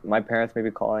 because like my parents may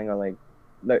be calling or like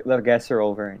the guests are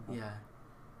over. You know? Yeah.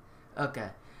 Okay.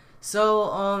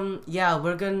 So, yeah,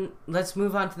 let's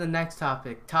move on to the next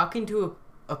topic. Talking to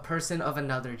a person of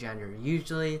another gender.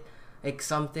 Usually, like,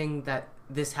 something that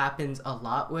this happens a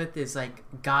lot with is, like,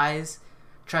 guys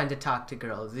trying to talk to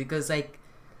girls, because like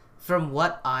from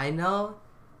what I know,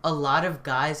 a lot of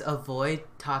guys avoid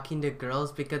talking to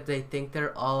girls because they think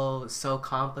they're all so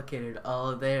complicated.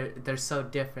 Oh, they're so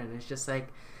different. It's just like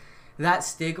that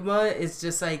stigma is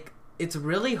just like it's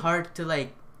really hard to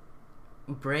like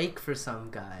break for some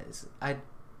guys. I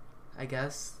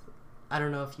guess I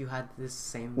don't know if you had this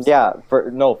same. Yeah,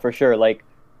 for sure. Like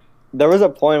there was a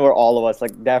point where all of us,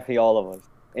 like definitely all of us,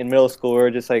 in middle school, we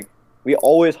were just like we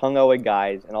always hung out with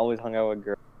guys and always hung out with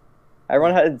girls.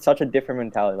 Everyone had such a different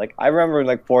mentality. Like I remember in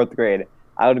like fourth grade,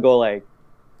 I would go like,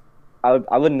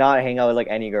 I would not hang out with like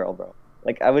any girl, bro.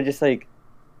 Like I would just like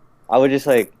I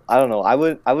don't know. I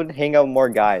would hang out with more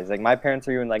guys. Like my parents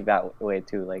were even like that way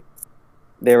too. Like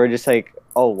they were just like,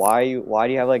 oh, why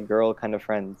do you have like girl kind of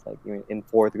friends like in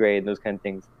fourth grade, those kind of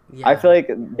things. Yeah. I feel like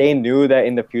they knew that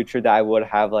in the future that I would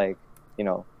have like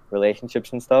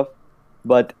relationships and stuff,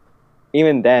 but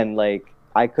even then like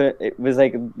I could. It was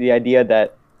like the idea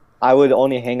that I would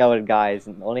only hang out with guys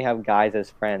and only have guys as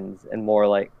friends and more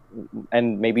like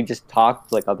and maybe just talk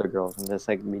to like other girls and just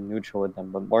like be neutral with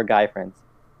them, but more guy friends.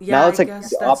 Yeah, Now it's I like guess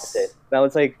the that's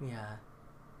opposite. yeah.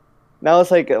 Now it's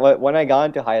like when I got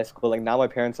into high school, like now my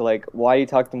parents are like, "Why do you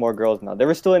talk to more girls now?" They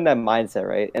were still in that mindset,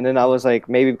 right? And then I was like,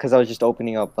 maybe because I was just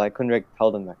opening up, but I couldn't like tell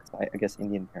them that because I guess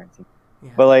Indian parenting.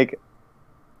 Yeah. But like,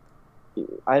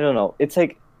 I don't know. It's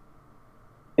like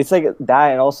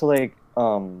that, and also like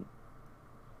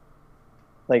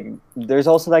there's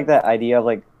also like that idea of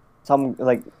like some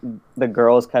like the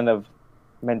girls kind of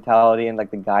mentality and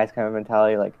like the guys kind of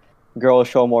mentality. Like girls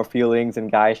show more feelings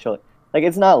and guys show like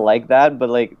it's not like that, but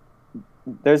like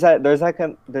there's that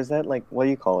like what do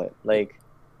you call it like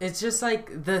It's just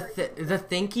like the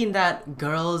thinking that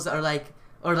girls are like,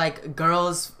 or like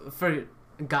girls for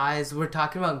guys. We're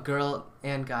talking about girl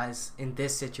and guys in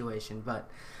this situation, but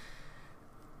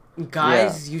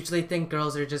guys usually think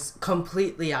girls are just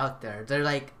completely out there. They're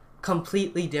like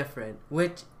completely different,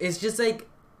 which is just like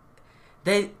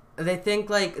they think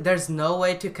like there's no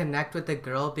way to connect with a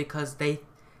girl because they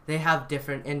have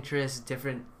different interests,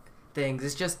 different things.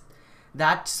 It's just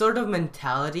that sort of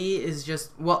mentality is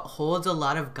just what holds a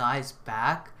lot of guys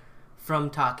back from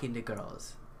talking to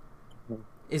girls.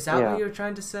 Is that Yeah. what you're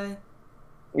trying to say?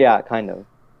 yeah, kind of.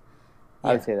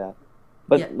 I would Yeah. say that.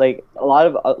 But Yeah. like a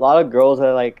lot of girls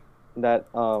that like that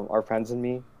are friends with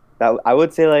me, that I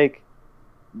would say like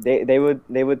they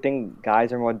would think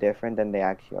guys are more different than they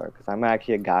actually are, because I'm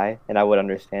actually a guy and I would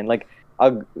understand. Like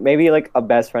maybe like a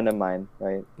best friend of mine,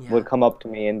 right, Yeah. would come up to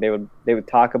me and they would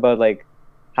talk about like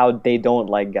how they don't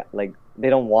like they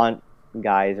don't want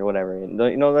guys or whatever,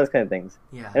 those kind of things.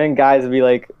 Yeah. And then guys would be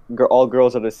like, all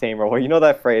girls are the same, or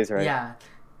that phrase, right? Yeah.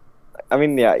 I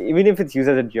mean, yeah, even if it's used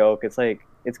as a joke, it's like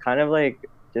it's kind of like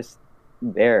just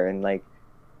there, and like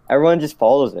everyone just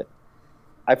follows it.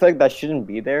 I feel like that shouldn't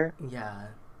be there, Yeah.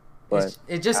 but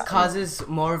It just causes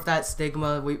more of that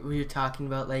stigma we were talking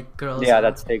about, like girls. yeah,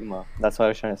 that's stigma. That's what I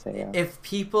was trying to say. Yeah, If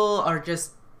people are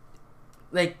just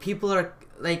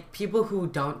people who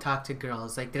don't talk to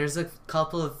girls, like there's a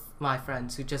couple of my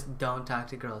friends who just don't talk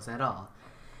to girls at all.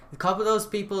 A couple of those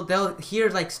people, they'll hear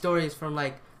like stories from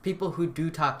like people who do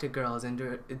talk to girls,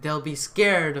 and they'll be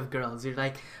scared of girls. You're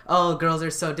like, oh, girls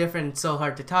are so different, it's so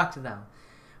hard to talk to them.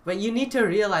 But you need to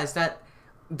realize that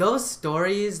those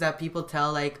stories that people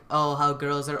tell, like, oh, how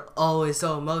girls are always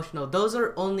so emotional, those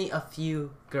are only a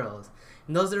few girls.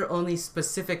 And those are only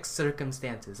specific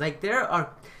circumstances. Like, there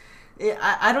are...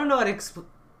 I don't know how to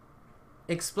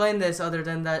explain this other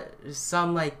than that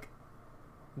some, like,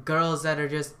 girls that are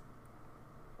just...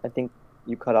 I think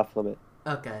you cut off a little bit.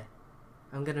 Okay.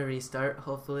 I'm gonna restart,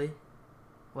 hopefully.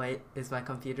 Wait, is my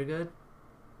computer good?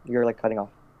 You're like cutting off.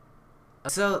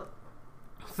 So,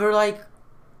 for, like,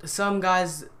 some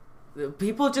guys,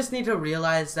 people just need to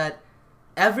realize that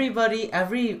everybody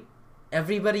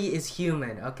is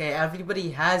human, okay?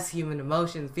 Everybody has human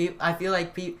emotions. I feel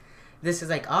like this is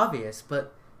like obvious,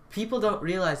 but people don't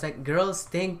realize that girls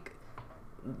think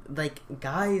like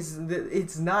guys.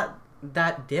 It's not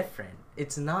that different.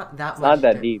 It's not that much. Not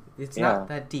that deep. It's Yeah. not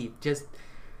that deep. Just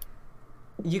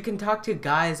you can talk to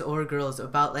guys or girls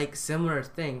about like similar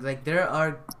things. Like there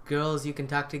are girls you can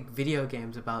talk to video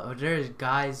games about, or there's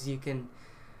guys you can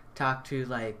talk to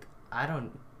like I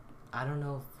don't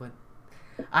know what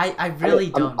I really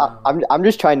don't know. I'm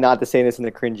just trying not to say this in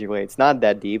a cringy way. It's not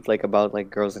that deep, like about like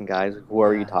girls and guys,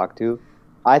 whoever you Yeah. talk to.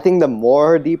 I think the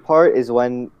more deep part is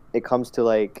when it comes to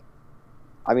like,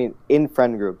 I mean, in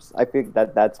friend groups. I think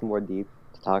that's more deep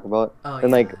to talk about Oh, than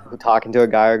yeah. like talking to a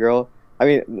guy or girl. I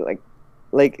mean,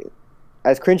 like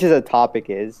as cringe as a topic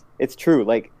is, it's true.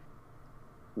 Like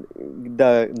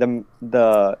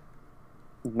the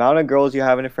the amount of girls you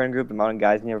have in a friend group, the amount of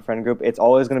guys in your friend group, it's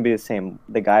always gonna be the same.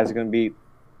 The guys are gonna be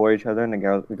for each other, and the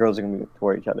girls are gonna be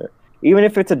for each other. Even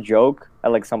if it's a joke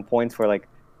at like some points where like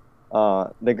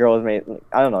the girls may, like,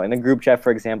 I don't know, in a group chat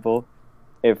for example,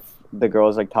 if the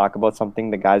girls like talk about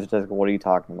something, the guys are just like, what are you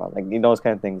talking about? Like, those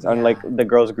kind of things. And like Yeah. the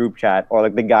girls group chat or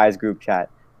like the guys group chat,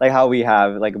 like how we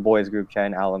have like a boys group chat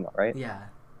in Alamo, right? Yeah.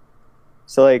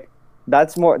 So like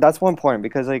that's more important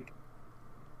because like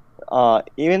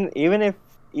even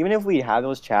if we have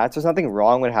those chats, there's nothing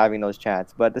wrong with having those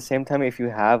chats. But at the same time, if you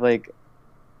have like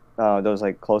those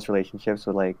like close relationships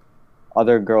with like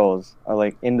other girls or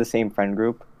like in the same friend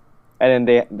group, and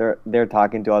then they're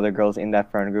talking to other girls in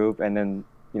that friend group, and then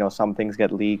some things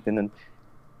get leaked, and then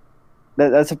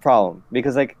that's a problem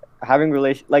because like having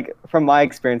relation like from my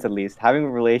experience at least, having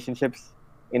relationships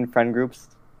in friend groups,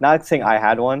 not saying I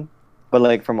had one, but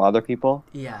like from other people,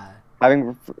 Yeah.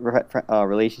 having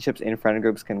relationships in friend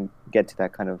groups can get to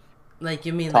that kind of Like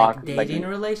you mean talk, like like, dating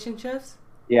relationships?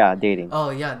 yeah, dating. Oh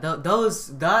yeah,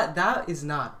 those that is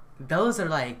not. Those are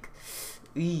like,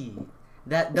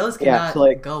 that those Yeah, cannot so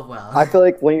like go well. I feel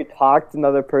like when you talk to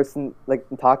another person, like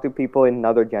talk to people in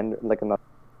another gender, like another,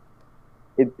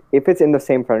 if it's in the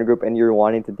same friend group and you're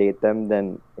wanting to date them,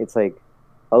 then it's like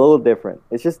a little different.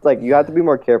 It's just like you have to Yeah. be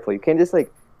more careful. You can't just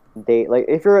like date. Like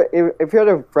if you're at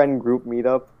a friend group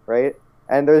meetup, right?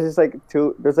 And there's just like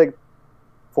there's like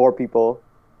four people,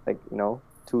 like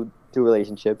two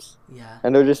relationships, Yeah.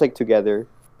 and they're just like together.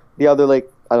 The other like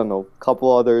I don't know,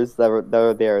 couple others that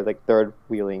are there like third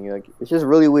wheeling. Like it's just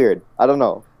really weird. I don't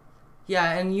know.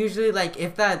 Yeah, and usually like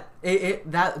if that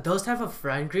those type of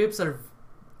friend groups are,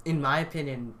 in my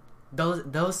opinion,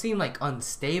 those seem like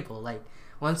unstable. Like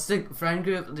once the friend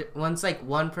group, once like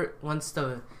once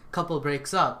the couple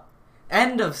breaks up,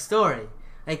 end of story.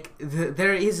 Like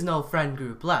there is no friend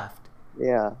group left.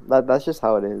 Yeah, that's just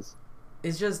how it is.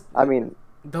 It's just I mean,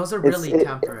 those are it's really it,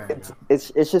 temporary.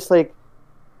 it's just like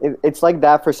it's like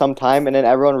that for some time, and then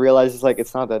everyone realizes like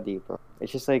it's not that deep, bro.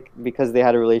 It's just like because they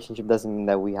had a relationship doesn't mean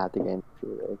that we had to get into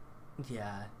it. Right?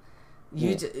 Yeah.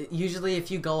 Yeah. Usually,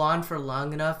 if you go on for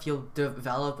long enough, you'll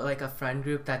develop like a friend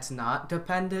group that's not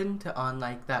dependent on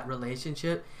like that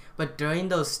relationship. But during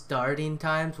those starting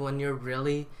times, when you're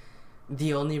really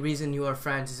the only reason you are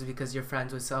friends is because you're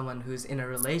friends with someone who's in a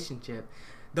relationship,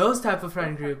 those type of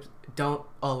friend groups don't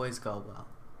always go well.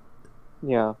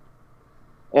 Yeah,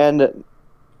 and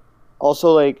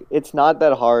also like it's not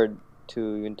that hard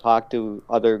to even talk to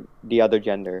the other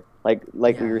gender. Like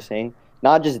we Yeah. were saying,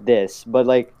 not just this, but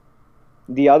like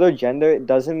the other gender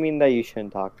doesn't mean that you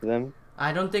shouldn't talk to them.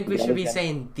 I don't think we The should other be gender.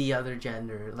 saying the other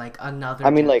gender, like another I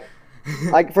mean, gender.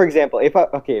 like for example,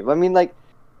 I mean like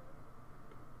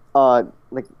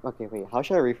okay, wait, how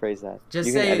should I rephrase that? Just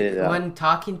You can say edit it out. when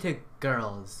talking to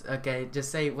girls, okay?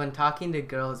 Just say when talking to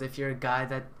girls, if you're a guy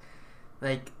that,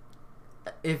 like,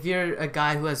 if you're a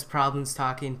guy who has problems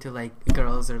talking to, like,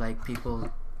 girls or, like,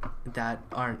 people that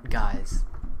aren't guys,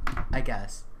 I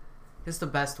guess. Just the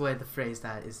best way to phrase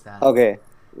that is that. Okay,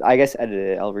 I guess edit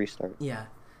it. I'll restart. Yeah.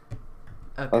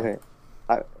 Okay. Okay.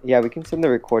 Yeah, we can send the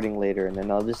recording later, and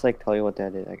then I'll just like tell you what to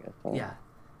edit. I guess. Yeah.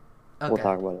 We'll Okay.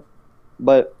 talk about it.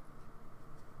 But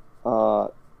uh,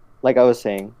 like I was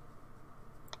saying,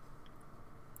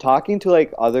 talking to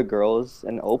like other girls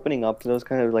and opening up to those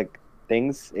kind of like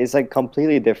things is like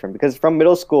completely different because from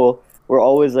middle school we're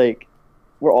always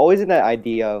in that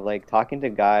idea of like talking to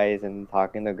guys and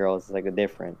talking to girls is like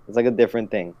it's like a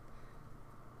different thing.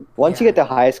 Once you Yeah. get to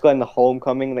high school and the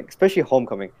homecoming, like especially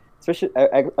homecoming, especially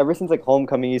ever since like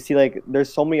homecoming, you see like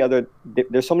there's so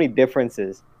many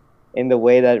differences in the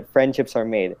way that friendships are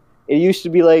made. It used to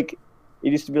be like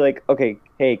okay,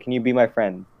 hey, can you be my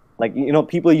friend? Like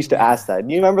people used to Yeah. ask that.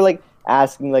 Do you remember like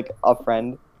asking like a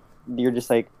friend? You're just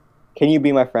like, can you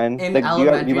be my friend? In Like, do you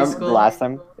elementary remember the school? last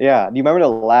time? Yeah. Do you remember the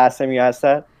last time you asked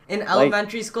that? In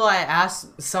elementary school, I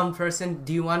asked some person,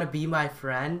 "Do you want to be my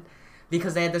friend?"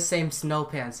 Because they had the same snow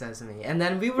pants as me, and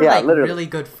then we were Yeah, like literally. really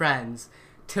good friends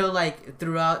till like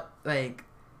throughout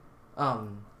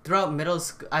middle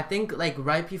school. I think like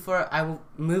right before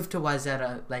moved to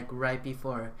Wayzata, like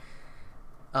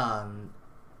um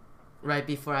right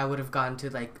before I would have gone to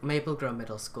like Maple Grove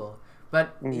Middle School.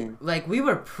 But Mhm. like we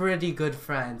were pretty good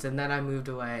friends, and then I moved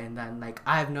away, and then like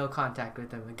I have no contact with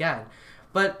them again.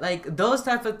 But like those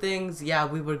type of things, yeah,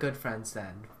 we were good friends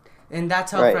then, and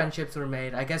that's how Right. friendships were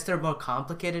made. I guess they're more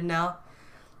complicated now,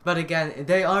 but again,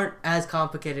 they aren't as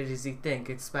complicated as you think.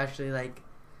 Especially like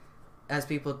as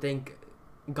people think,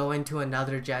 going to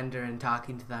another gender and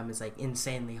talking to them is like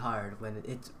insanely hard when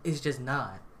it's just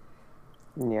not.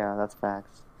 Yeah, that's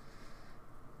facts.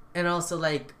 And also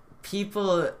like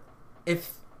people,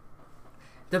 if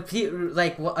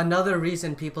another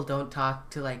reason people don't talk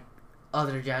to like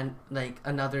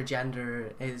another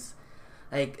gender is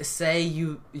like, say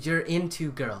you're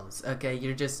into girls, okay,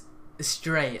 you're just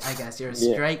straight, I guess you're a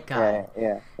Yeah, straight guy,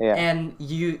 yeah. and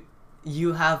you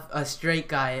have a straight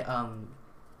guy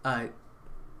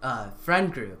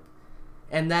friend group,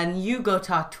 and then you go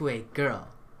talk to a girl,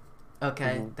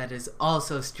 okay, that is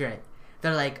also straight.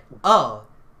 They're like, oh,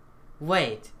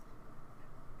 wait,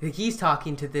 he's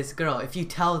talking to this girl. If you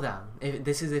tell them,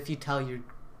 if you tell your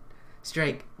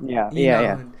straight,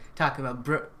 talking about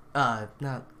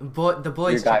the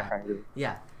boys Your guy chat, friend group.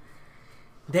 yeah,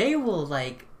 they will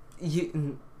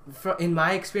in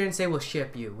my experience, they will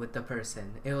ship you with the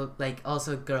person. It will, like,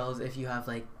 also girls, if you have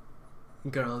like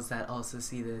girls that also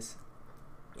see this,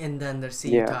 and then they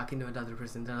see you talking to another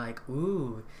person, they're like,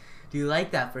 ooh, do you like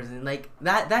that person? Like,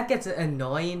 that gets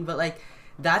annoying, but like,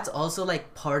 that's also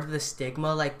like part of the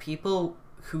stigma. Like, people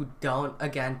who don't,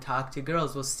 again, talk to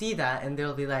girls will see that and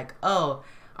they'll be like, oh,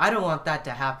 I don't want that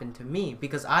to happen to me,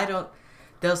 because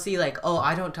they'll see like, oh,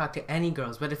 I don't talk to any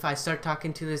girls, but if I start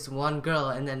talking to this one girl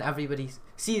and then everybody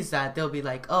sees that, they'll be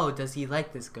like, oh, does he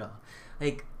like this girl?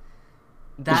 Like,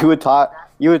 that... You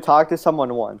would talk to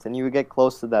someone once and you would get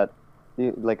close to that,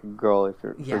 like a girl, if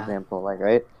you're, for example, like,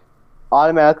 right?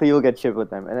 Automatically you'll get chipped with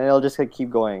them, and then it'll just like keep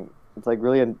going. It's like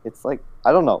really, it's like,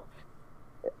 I don't know.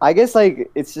 I guess like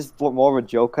it's just more of a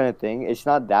joke kind of thing. It's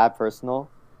not that personal,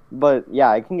 but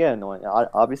yeah, it can get annoying.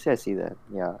 Obviously, I see that.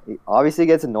 Yeah, obviously, it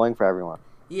gets annoying for everyone.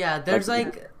 Yeah, there's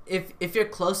like if you're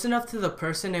close enough to the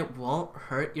person, it won't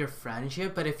hurt your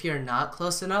friendship. But if you're not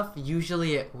close enough,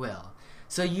 usually it will.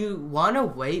 So you want to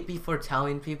wait before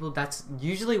telling people. That's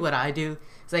usually what I do.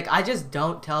 It's like, I just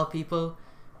don't tell people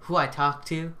who I talk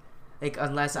to, like,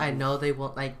 unless I know they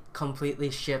won't like completely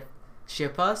ship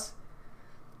us.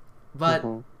 But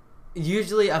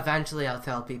usually, eventually, I'll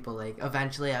tell people. Like,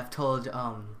 eventually, I've told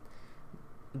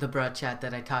the bro chat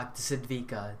that I talked to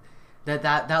Sidvika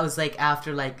that was like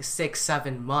after like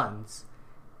 6-7 months.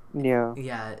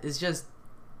 Yeah, it's just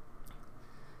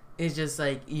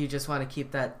like, you just want to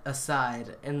keep that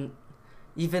aside, and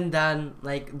even then,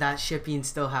 like, that shipping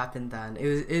still happened then.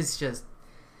 It's just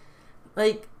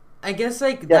like, I guess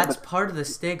like that's part of the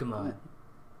stigma.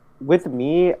 With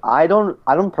me, I don't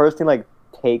personally like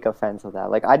take offense of that.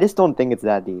 Like, I just don't think it's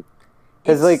that deep,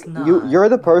 because like you're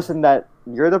the person that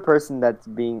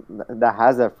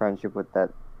has that friendship with that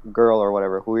girl or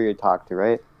whatever who you talk to,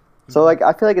 right? So like,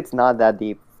 I feel like it's not that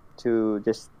deep to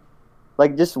just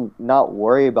not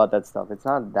worry about that stuff. It's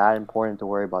not that important to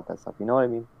worry about that stuff. You know what I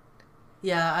mean?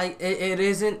 Yeah, it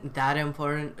isn't that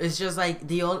important. It's just like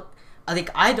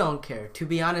I don't care. To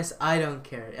be honest, I don't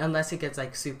care unless it gets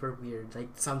like super weird. Like,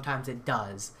 sometimes it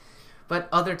does, but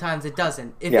other times it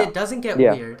doesn't. If it doesn't get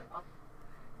weird,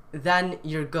 then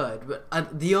you're good.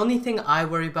 But the only thing I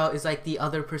worry about is like the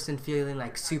other person feeling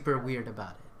like super weird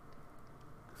about it.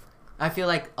 I feel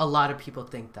like a lot of people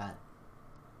think that.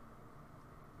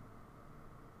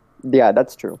 Yeah,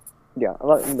 that's true. Yeah,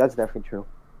 that's definitely true.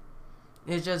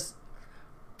 It's just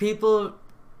people.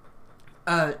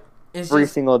 Every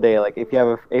single day, like, if you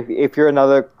have if you're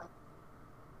another,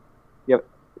 you're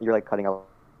like cutting out.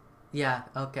 Yeah.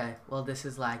 Okay. Well, this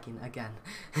is lagging again.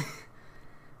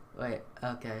 Wait.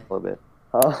 Okay. A little bit.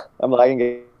 I'm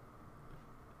lagging.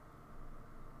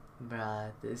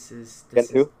 Bruh, this is.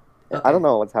 Okay. I don't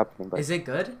know what's happening, but is it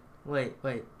good? Wait,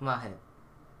 Mahit.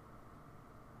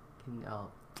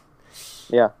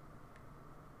 Yeah.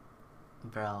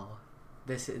 Bro,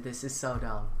 this is so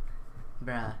dumb,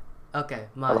 bruh. Okay,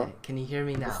 Mahit, can you hear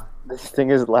me now? This thing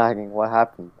is lagging. What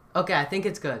happened? Okay, I think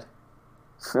it's good.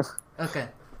 Okay.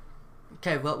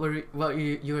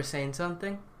 You were saying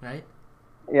something, right?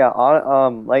 Yeah.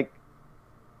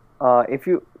 If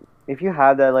you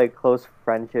have that like close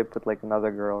friendship with like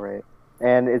another girl, right?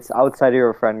 And it's outside of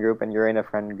your friend group, and you're in a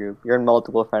friend group. You're in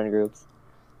multiple friend groups.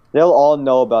 They'll all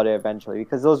know about it eventually,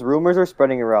 because those rumors are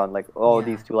spreading around. Like, oh,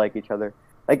 these two like each other.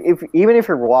 Like, even if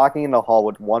you're walking in the hall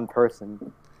with one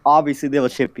person, obviously they will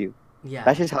ship you. Yeah.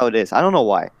 That's just how it is. I don't know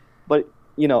why, but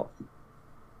you know,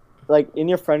 like, in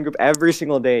your friend group, every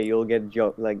single day you'll get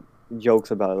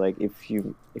jokes about it, like if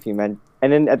you meant,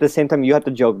 and then at the same time you have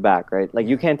to joke back, right? Like,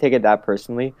 you can't take it that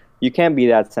personally. You can't be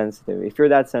that sensitive. If you're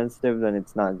that sensitive, then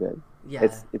it's not good. Yeah.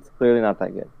 It's clearly not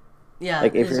that good. Yeah.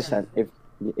 Like, if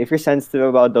you're sensitive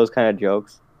about those kind of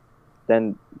jokes,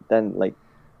 then like,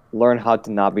 learn how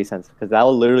to not be sensitive, because that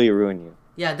will literally ruin you.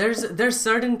 Yeah, there's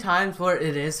certain times where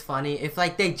it is funny. If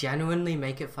like they genuinely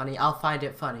make it funny, I'll find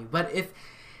it funny. But if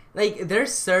like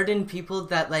there's certain people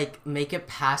that like make it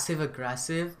passive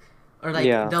aggressive, or like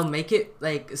they'll make it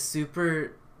like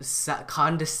super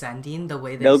condescending the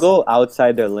way They'll go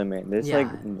outside their limit. They just like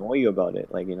yeah. annoy you about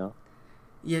it, like, you know.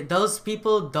 Yeah, those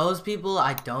people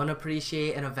I don't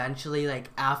appreciate, and eventually, like,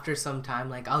 after some time,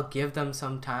 like, I'll give them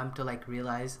some time to, like,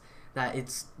 realize that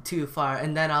it's too far,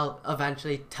 and then I'll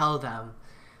eventually tell them.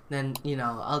 Then,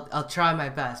 I'll try my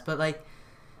best. But, like,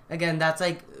 again, that's,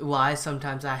 like, why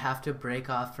sometimes I have to break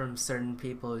off from certain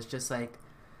people. It's just, like,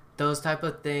 those type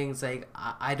of things, like,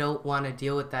 I don't want to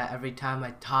deal with that every time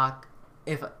I talk.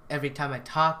 If every time I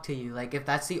talk to you, like, if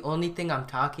that's the only thing I'm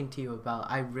talking to you about,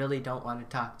 I really don't want to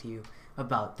talk to you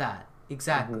about that.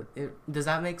 Exactly. Does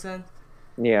that make sense?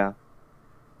 Yeah.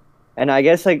 And I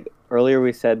guess like earlier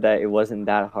we said that it wasn't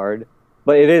that hard,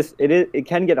 but it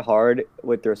can get hard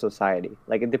with your society.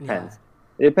 Like it Yeah. depends.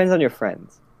 It depends on your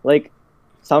friends. Like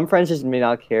some friends just may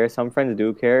not care, some friends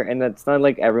do care, and it's not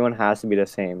like everyone has to be the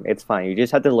same. It's fine. You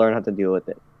just have to learn how to deal with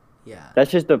it. Yeah.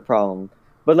 That's just the problem.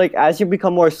 But like as you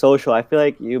become more social, I feel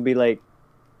like you'll be like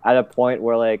at a point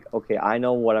where like, okay, I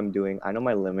know what I'm doing. I know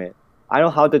my limit. I know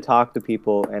how to talk to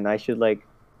people, and I should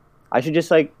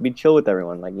just like be chill with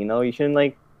everyone. Like, you know, you shouldn't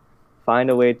like find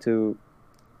a way to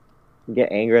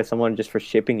get angry at someone just for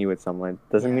shipping you with someone.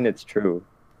 Doesn't mean Yeah. it's true.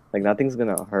 Like nothing's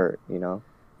gonna hurt, you know?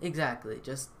 Exactly.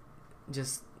 Just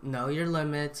know your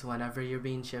limits whenever you're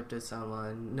being shipped with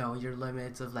someone. Know your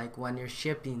limits of, like, when you're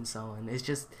shipping someone. It's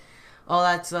just all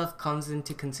that stuff comes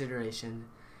into consideration.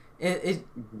 It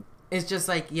Mhm. it's just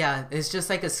like, yeah, it's just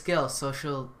like a skill, so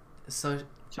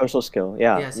Social skill,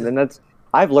 yeah. yeah, And then that's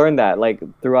I've learned that like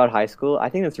throughout high school. I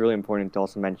think that's really important to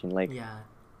also mention. Like yeah.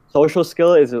 social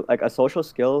skill is like a social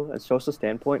skill, a social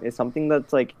standpoint is something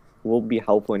that's like will be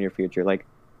helpful in your future. Like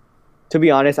to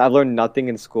be honest, I've learned nothing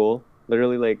in school.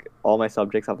 Literally, like all my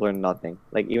subjects, I've learned nothing.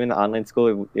 Like even online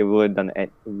school, it would have done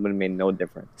it would have made no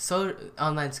difference. So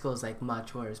online school is, like,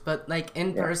 much worse, but, like,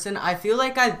 in Yeah. person I feel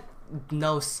like I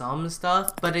know some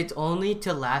stuff, but it's only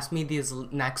to last me these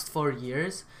next 4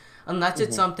 years, unless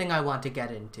it's Hmm. something I want to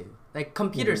get into, like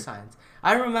computer Hmm. science.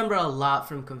 I remember a lot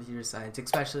from computer science,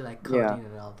 especially, like, Yeah. coding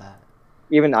and all that.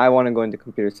 Even I want to go into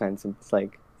computer science. It's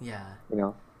like Yeah. you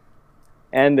know,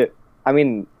 and I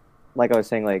mean, like I was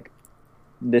saying, like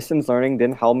distance learning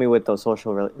didn't help me with those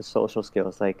social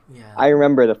skills. Like Yeah. I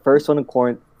remember the first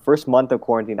month of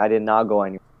quarantine, I did not go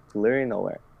anywhere, literally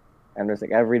nowhere, and there's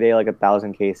like every day like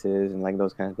 1,000 cases and like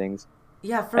those kind of things.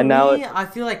 Yeah, for And now me, I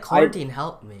feel like I quarantine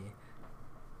helped me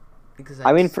because I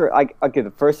I mean just for like okay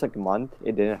the first like month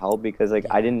it didn't help because like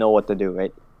I yeah. didn't know what to do,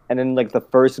 right? And then like the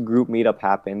first group meetup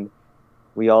happened,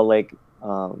 we all like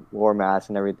wore masks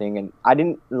and everything, and I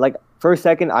didn't like for a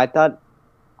second I thought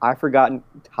I forgotten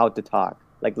how to talk.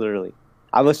 Like literally,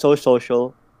 I was so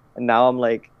social, and now I'm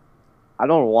like, I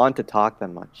don't want to talk that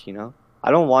much. You know,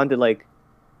 I don't want to like,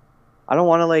 I don't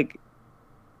want to like,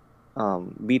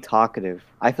 be talkative.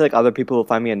 I feel like other people will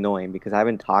find me annoying because I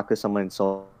haven't talked to someone in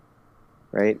so,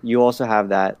 right? You also have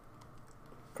that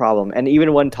problem, and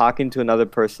even when talking to another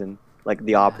person, like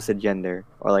the Yeah. opposite gender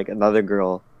or like another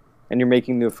girl, and you're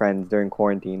making new friends during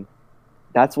quarantine,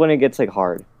 that's when it gets like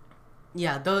hard.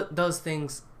 Yeah, those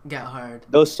things get hard.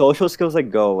 Those social skills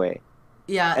like go away.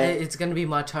 Yeah, And it's gonna be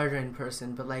much harder in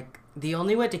person, but, like, the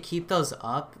only way to keep those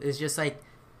up is just, like,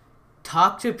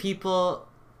 talk to people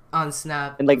on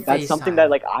Snap, and like that's something that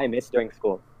FaceTime. like I miss during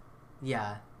school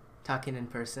Yeah, talking in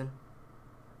person.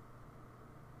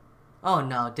 Oh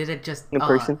no, did it just in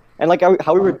person and like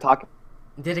how we were talking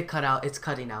did it cut out? It's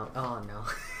cutting out. Oh no.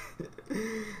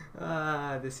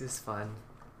 This is fun.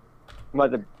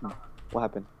 about the what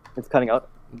happened. It's cutting out.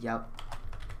 Yep.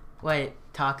 Wait,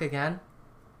 talk again?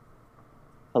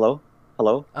 Hello,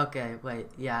 hello, Okay, wait.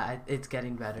 Yeah, it's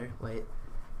getting better. Wait.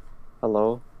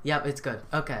 hello. Yep, it's good.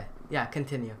 Okay. Yeah,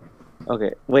 continue.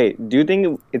 Okay, wait. Do you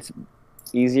think it's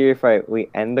easier if we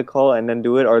end the call and then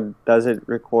do it, or does it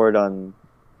record on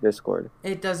Discord?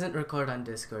 It doesn't record on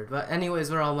Discord, but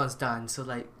anyways, we're almost done, so,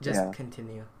 like, just Yeah.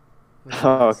 continue with the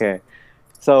Oh, rest. okay.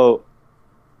 So,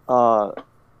 uh,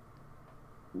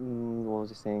 what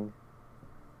was I saying?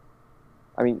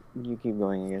 I mean, you keep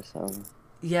going, I guess.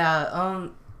 Yeah,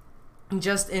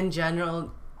 just in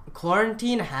general,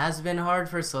 quarantine has been hard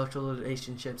for social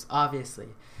relationships, obviously.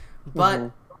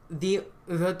 But Mhm.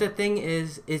 the thing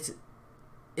is,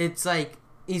 it's like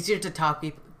easier to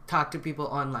talk to people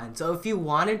online. So if you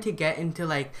wanted to get into,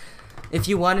 like, if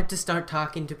you wanted to start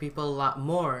talking to people a lot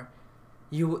more,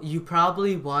 you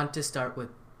probably want to start with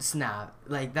Snap.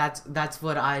 Like, that's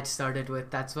what I started with.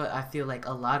 That's what I feel like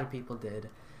a lot of people did.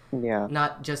 Yeah.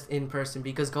 Not just in person,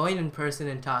 because going in person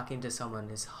and talking to someone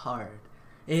is hard.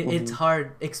 It's Mhm.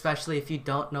 hard, especially if you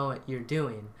don't know what you're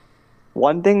doing.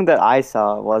 One thing that I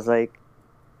saw was like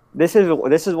this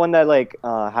is one that like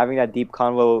having that deep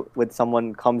convo with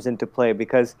someone comes into play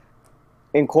because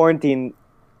in quarantine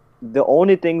the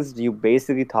only things you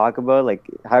basically talk about, like,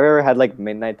 have you ever had like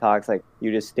midnight talks, like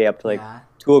you just stay up to like Yeah.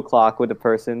 2 o'clock with a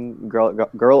person,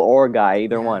 girl or guy,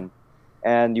 either Yeah. one,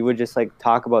 and you would just like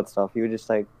talk about stuff. You would just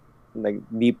like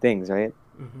deep things, right?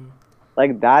 Mm-hmm.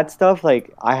 Like that stuff,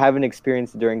 like I haven't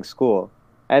experienced during school,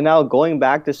 and now going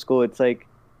back to school, it's like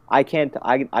I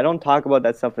don't talk about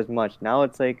that stuff as much. Now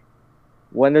it's like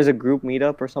when there's a group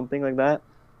meetup or something like that,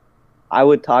 I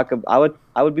would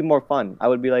be more fun. I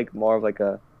would be like more of like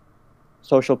a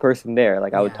social person there.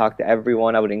 Like I would Yeah. talk to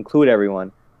everyone. I would include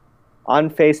everyone on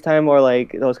FaceTime or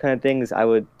like those kind of things. I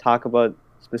would talk about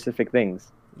specific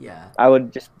things. Yeah. I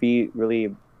would just be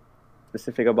really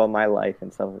specific about my life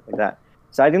and stuff like that.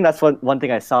 So I think that's one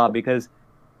thing I saw because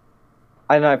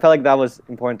I don't know, I felt like that was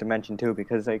important to mention too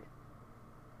because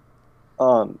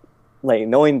um like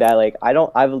knowing that like I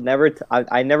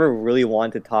never really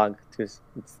want to talk to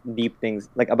deep things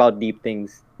like about deep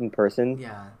things in person,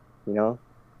 Yeah. you know?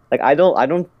 Like I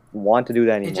don't want to do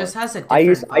that It anymore. just has a I different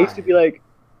used to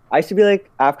vibe. be like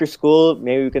after school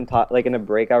maybe we can talk like in a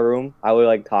breakout room. I would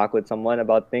like talk with someone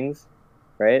about things,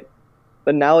 right?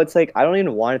 But now it's like I don't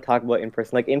even want to talk about in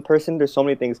person. Like in person, there's so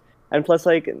many things, and plus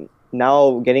like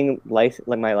now getting like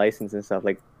my license and stuff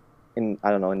like in I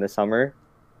don't know in the summer,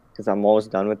 because I'm almost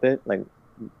done with it. Like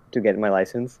to get my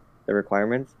license, the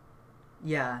requirements.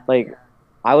 Yeah. Like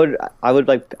I would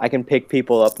like I can pick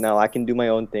people up now. I can do my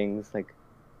own things. Like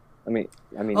I mean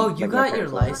Oh, you like my got your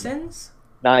parents will. license?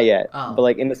 Not yet, but Oh.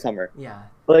 like in the summer. Yeah.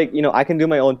 But like I can do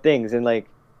my own things and like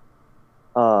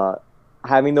uh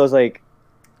having those like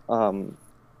um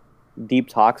deep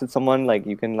talks with someone like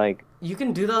you can like You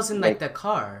can do those in like like the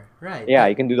car, right? yeah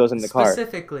you can do those in the car.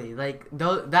 Specifically, like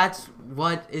that's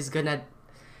what is gonna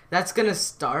that's gonna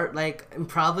start like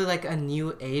probably like a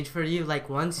new age for you. Like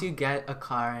once you get a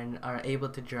car and are able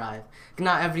to drive,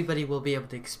 not everybody will be able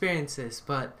to experience this,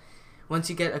 but once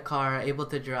you get a car, are able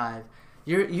to drive,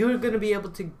 you're gonna be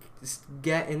able to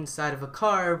get inside of a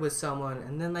car with someone,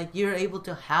 and then like you're able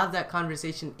to have that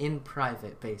conversation in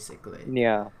private, basically.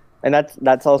 Yeah, and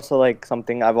that's also like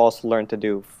something I've also learned to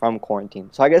do from quarantine.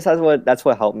 So I guess that's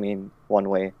what helped me in one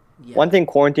way. Yeah. One thing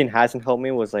quarantine hasn't helped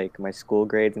me was like my school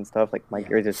grades and stuff. Like my Yeah.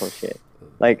 grades are so shit.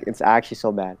 Like it's actually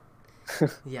so bad.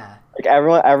 Yeah. Like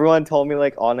everyone told me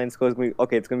like online school is gonna be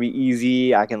okay. It's gonna be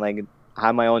easy. I can like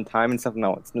have my own time and stuff.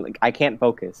 No, it's like I can't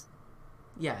focus.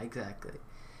 Yeah. Exactly.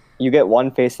 You get one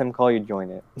FaceTime call, you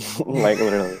join it. Like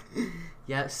literally.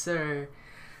 Yes, sir.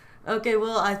 Okay,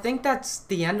 well, I think that's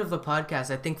the end of the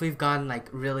podcast. I think we've gone like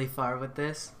really far with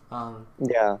this.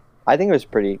 Yeah, I think it was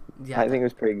pretty. Yeah, I think it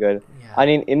was pretty good. yeah, I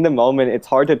mean, in the moment, it's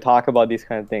hard to talk about these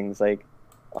kind of things, like,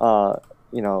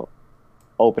 you know,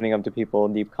 opening up to people,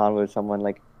 deep convo with someone.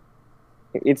 Like,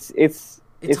 it's it's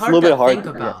a hard little to bit hard think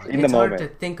about. in It's the hard to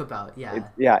moment. think about. Yeah,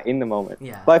 Yeah, in the moment.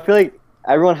 yeah, But I feel like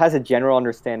everyone has a general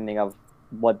understanding of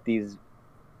what these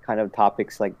kind of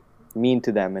topics like mean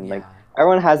to them, and like yeah,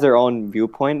 everyone has their own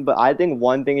viewpoint. But I think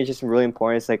one thing is just really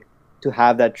important is like to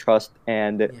have that trust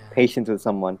and patience with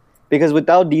someone. Because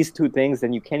without these two things,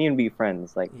 then you can't even be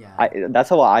friends. Like yeah, that's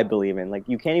how I believe in. Like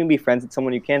you can't even be friends with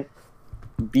someone. You can't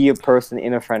be a person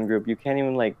in a friend group. You can't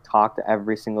even like talk to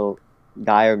every single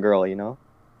guy or girl. You know,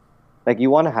 like you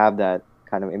want to have that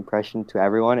kind of impression to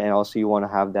everyone, and also you want to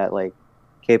have that like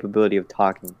capability of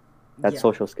talking, that yeah.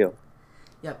 social skill.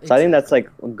 Yep, So I think that's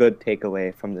exactly. like a good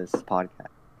takeaway from this podcast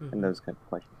Mhm. and those kind of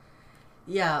questions.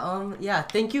 Yeah.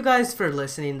 Thank you guys for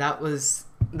listening. That was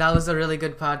a really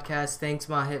good podcast. Thanks,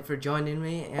 Mahit, for joining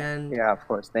me. And Yeah, of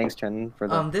course. Thanks, Chen, for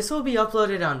the. this will be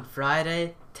uploaded on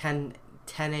Friday, 10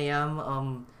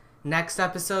 a.m. Next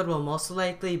episode will most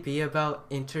likely be about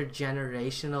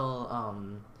intergenerational.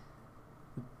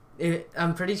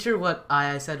 I'm pretty sure what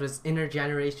I said was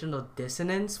intergenerational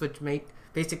dissonance, which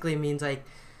basically means like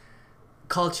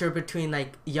culture between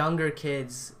like younger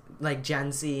kids, like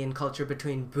Gen Z, and culture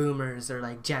between boomers or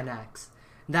like Gen X.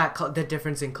 The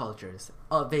difference in cultures,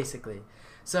 basically.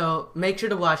 So make sure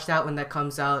to watch that when that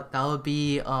comes out. That will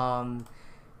be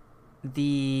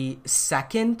the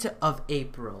 2nd of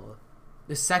April.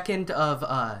 The 2nd of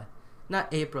not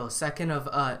April, 2nd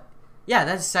of yeah,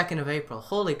 that's 2nd of April.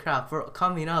 Holy crap, we're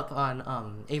coming up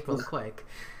on April quick.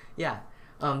 Yeah.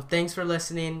 Thanks for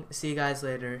listening. See you guys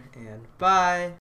later and bye.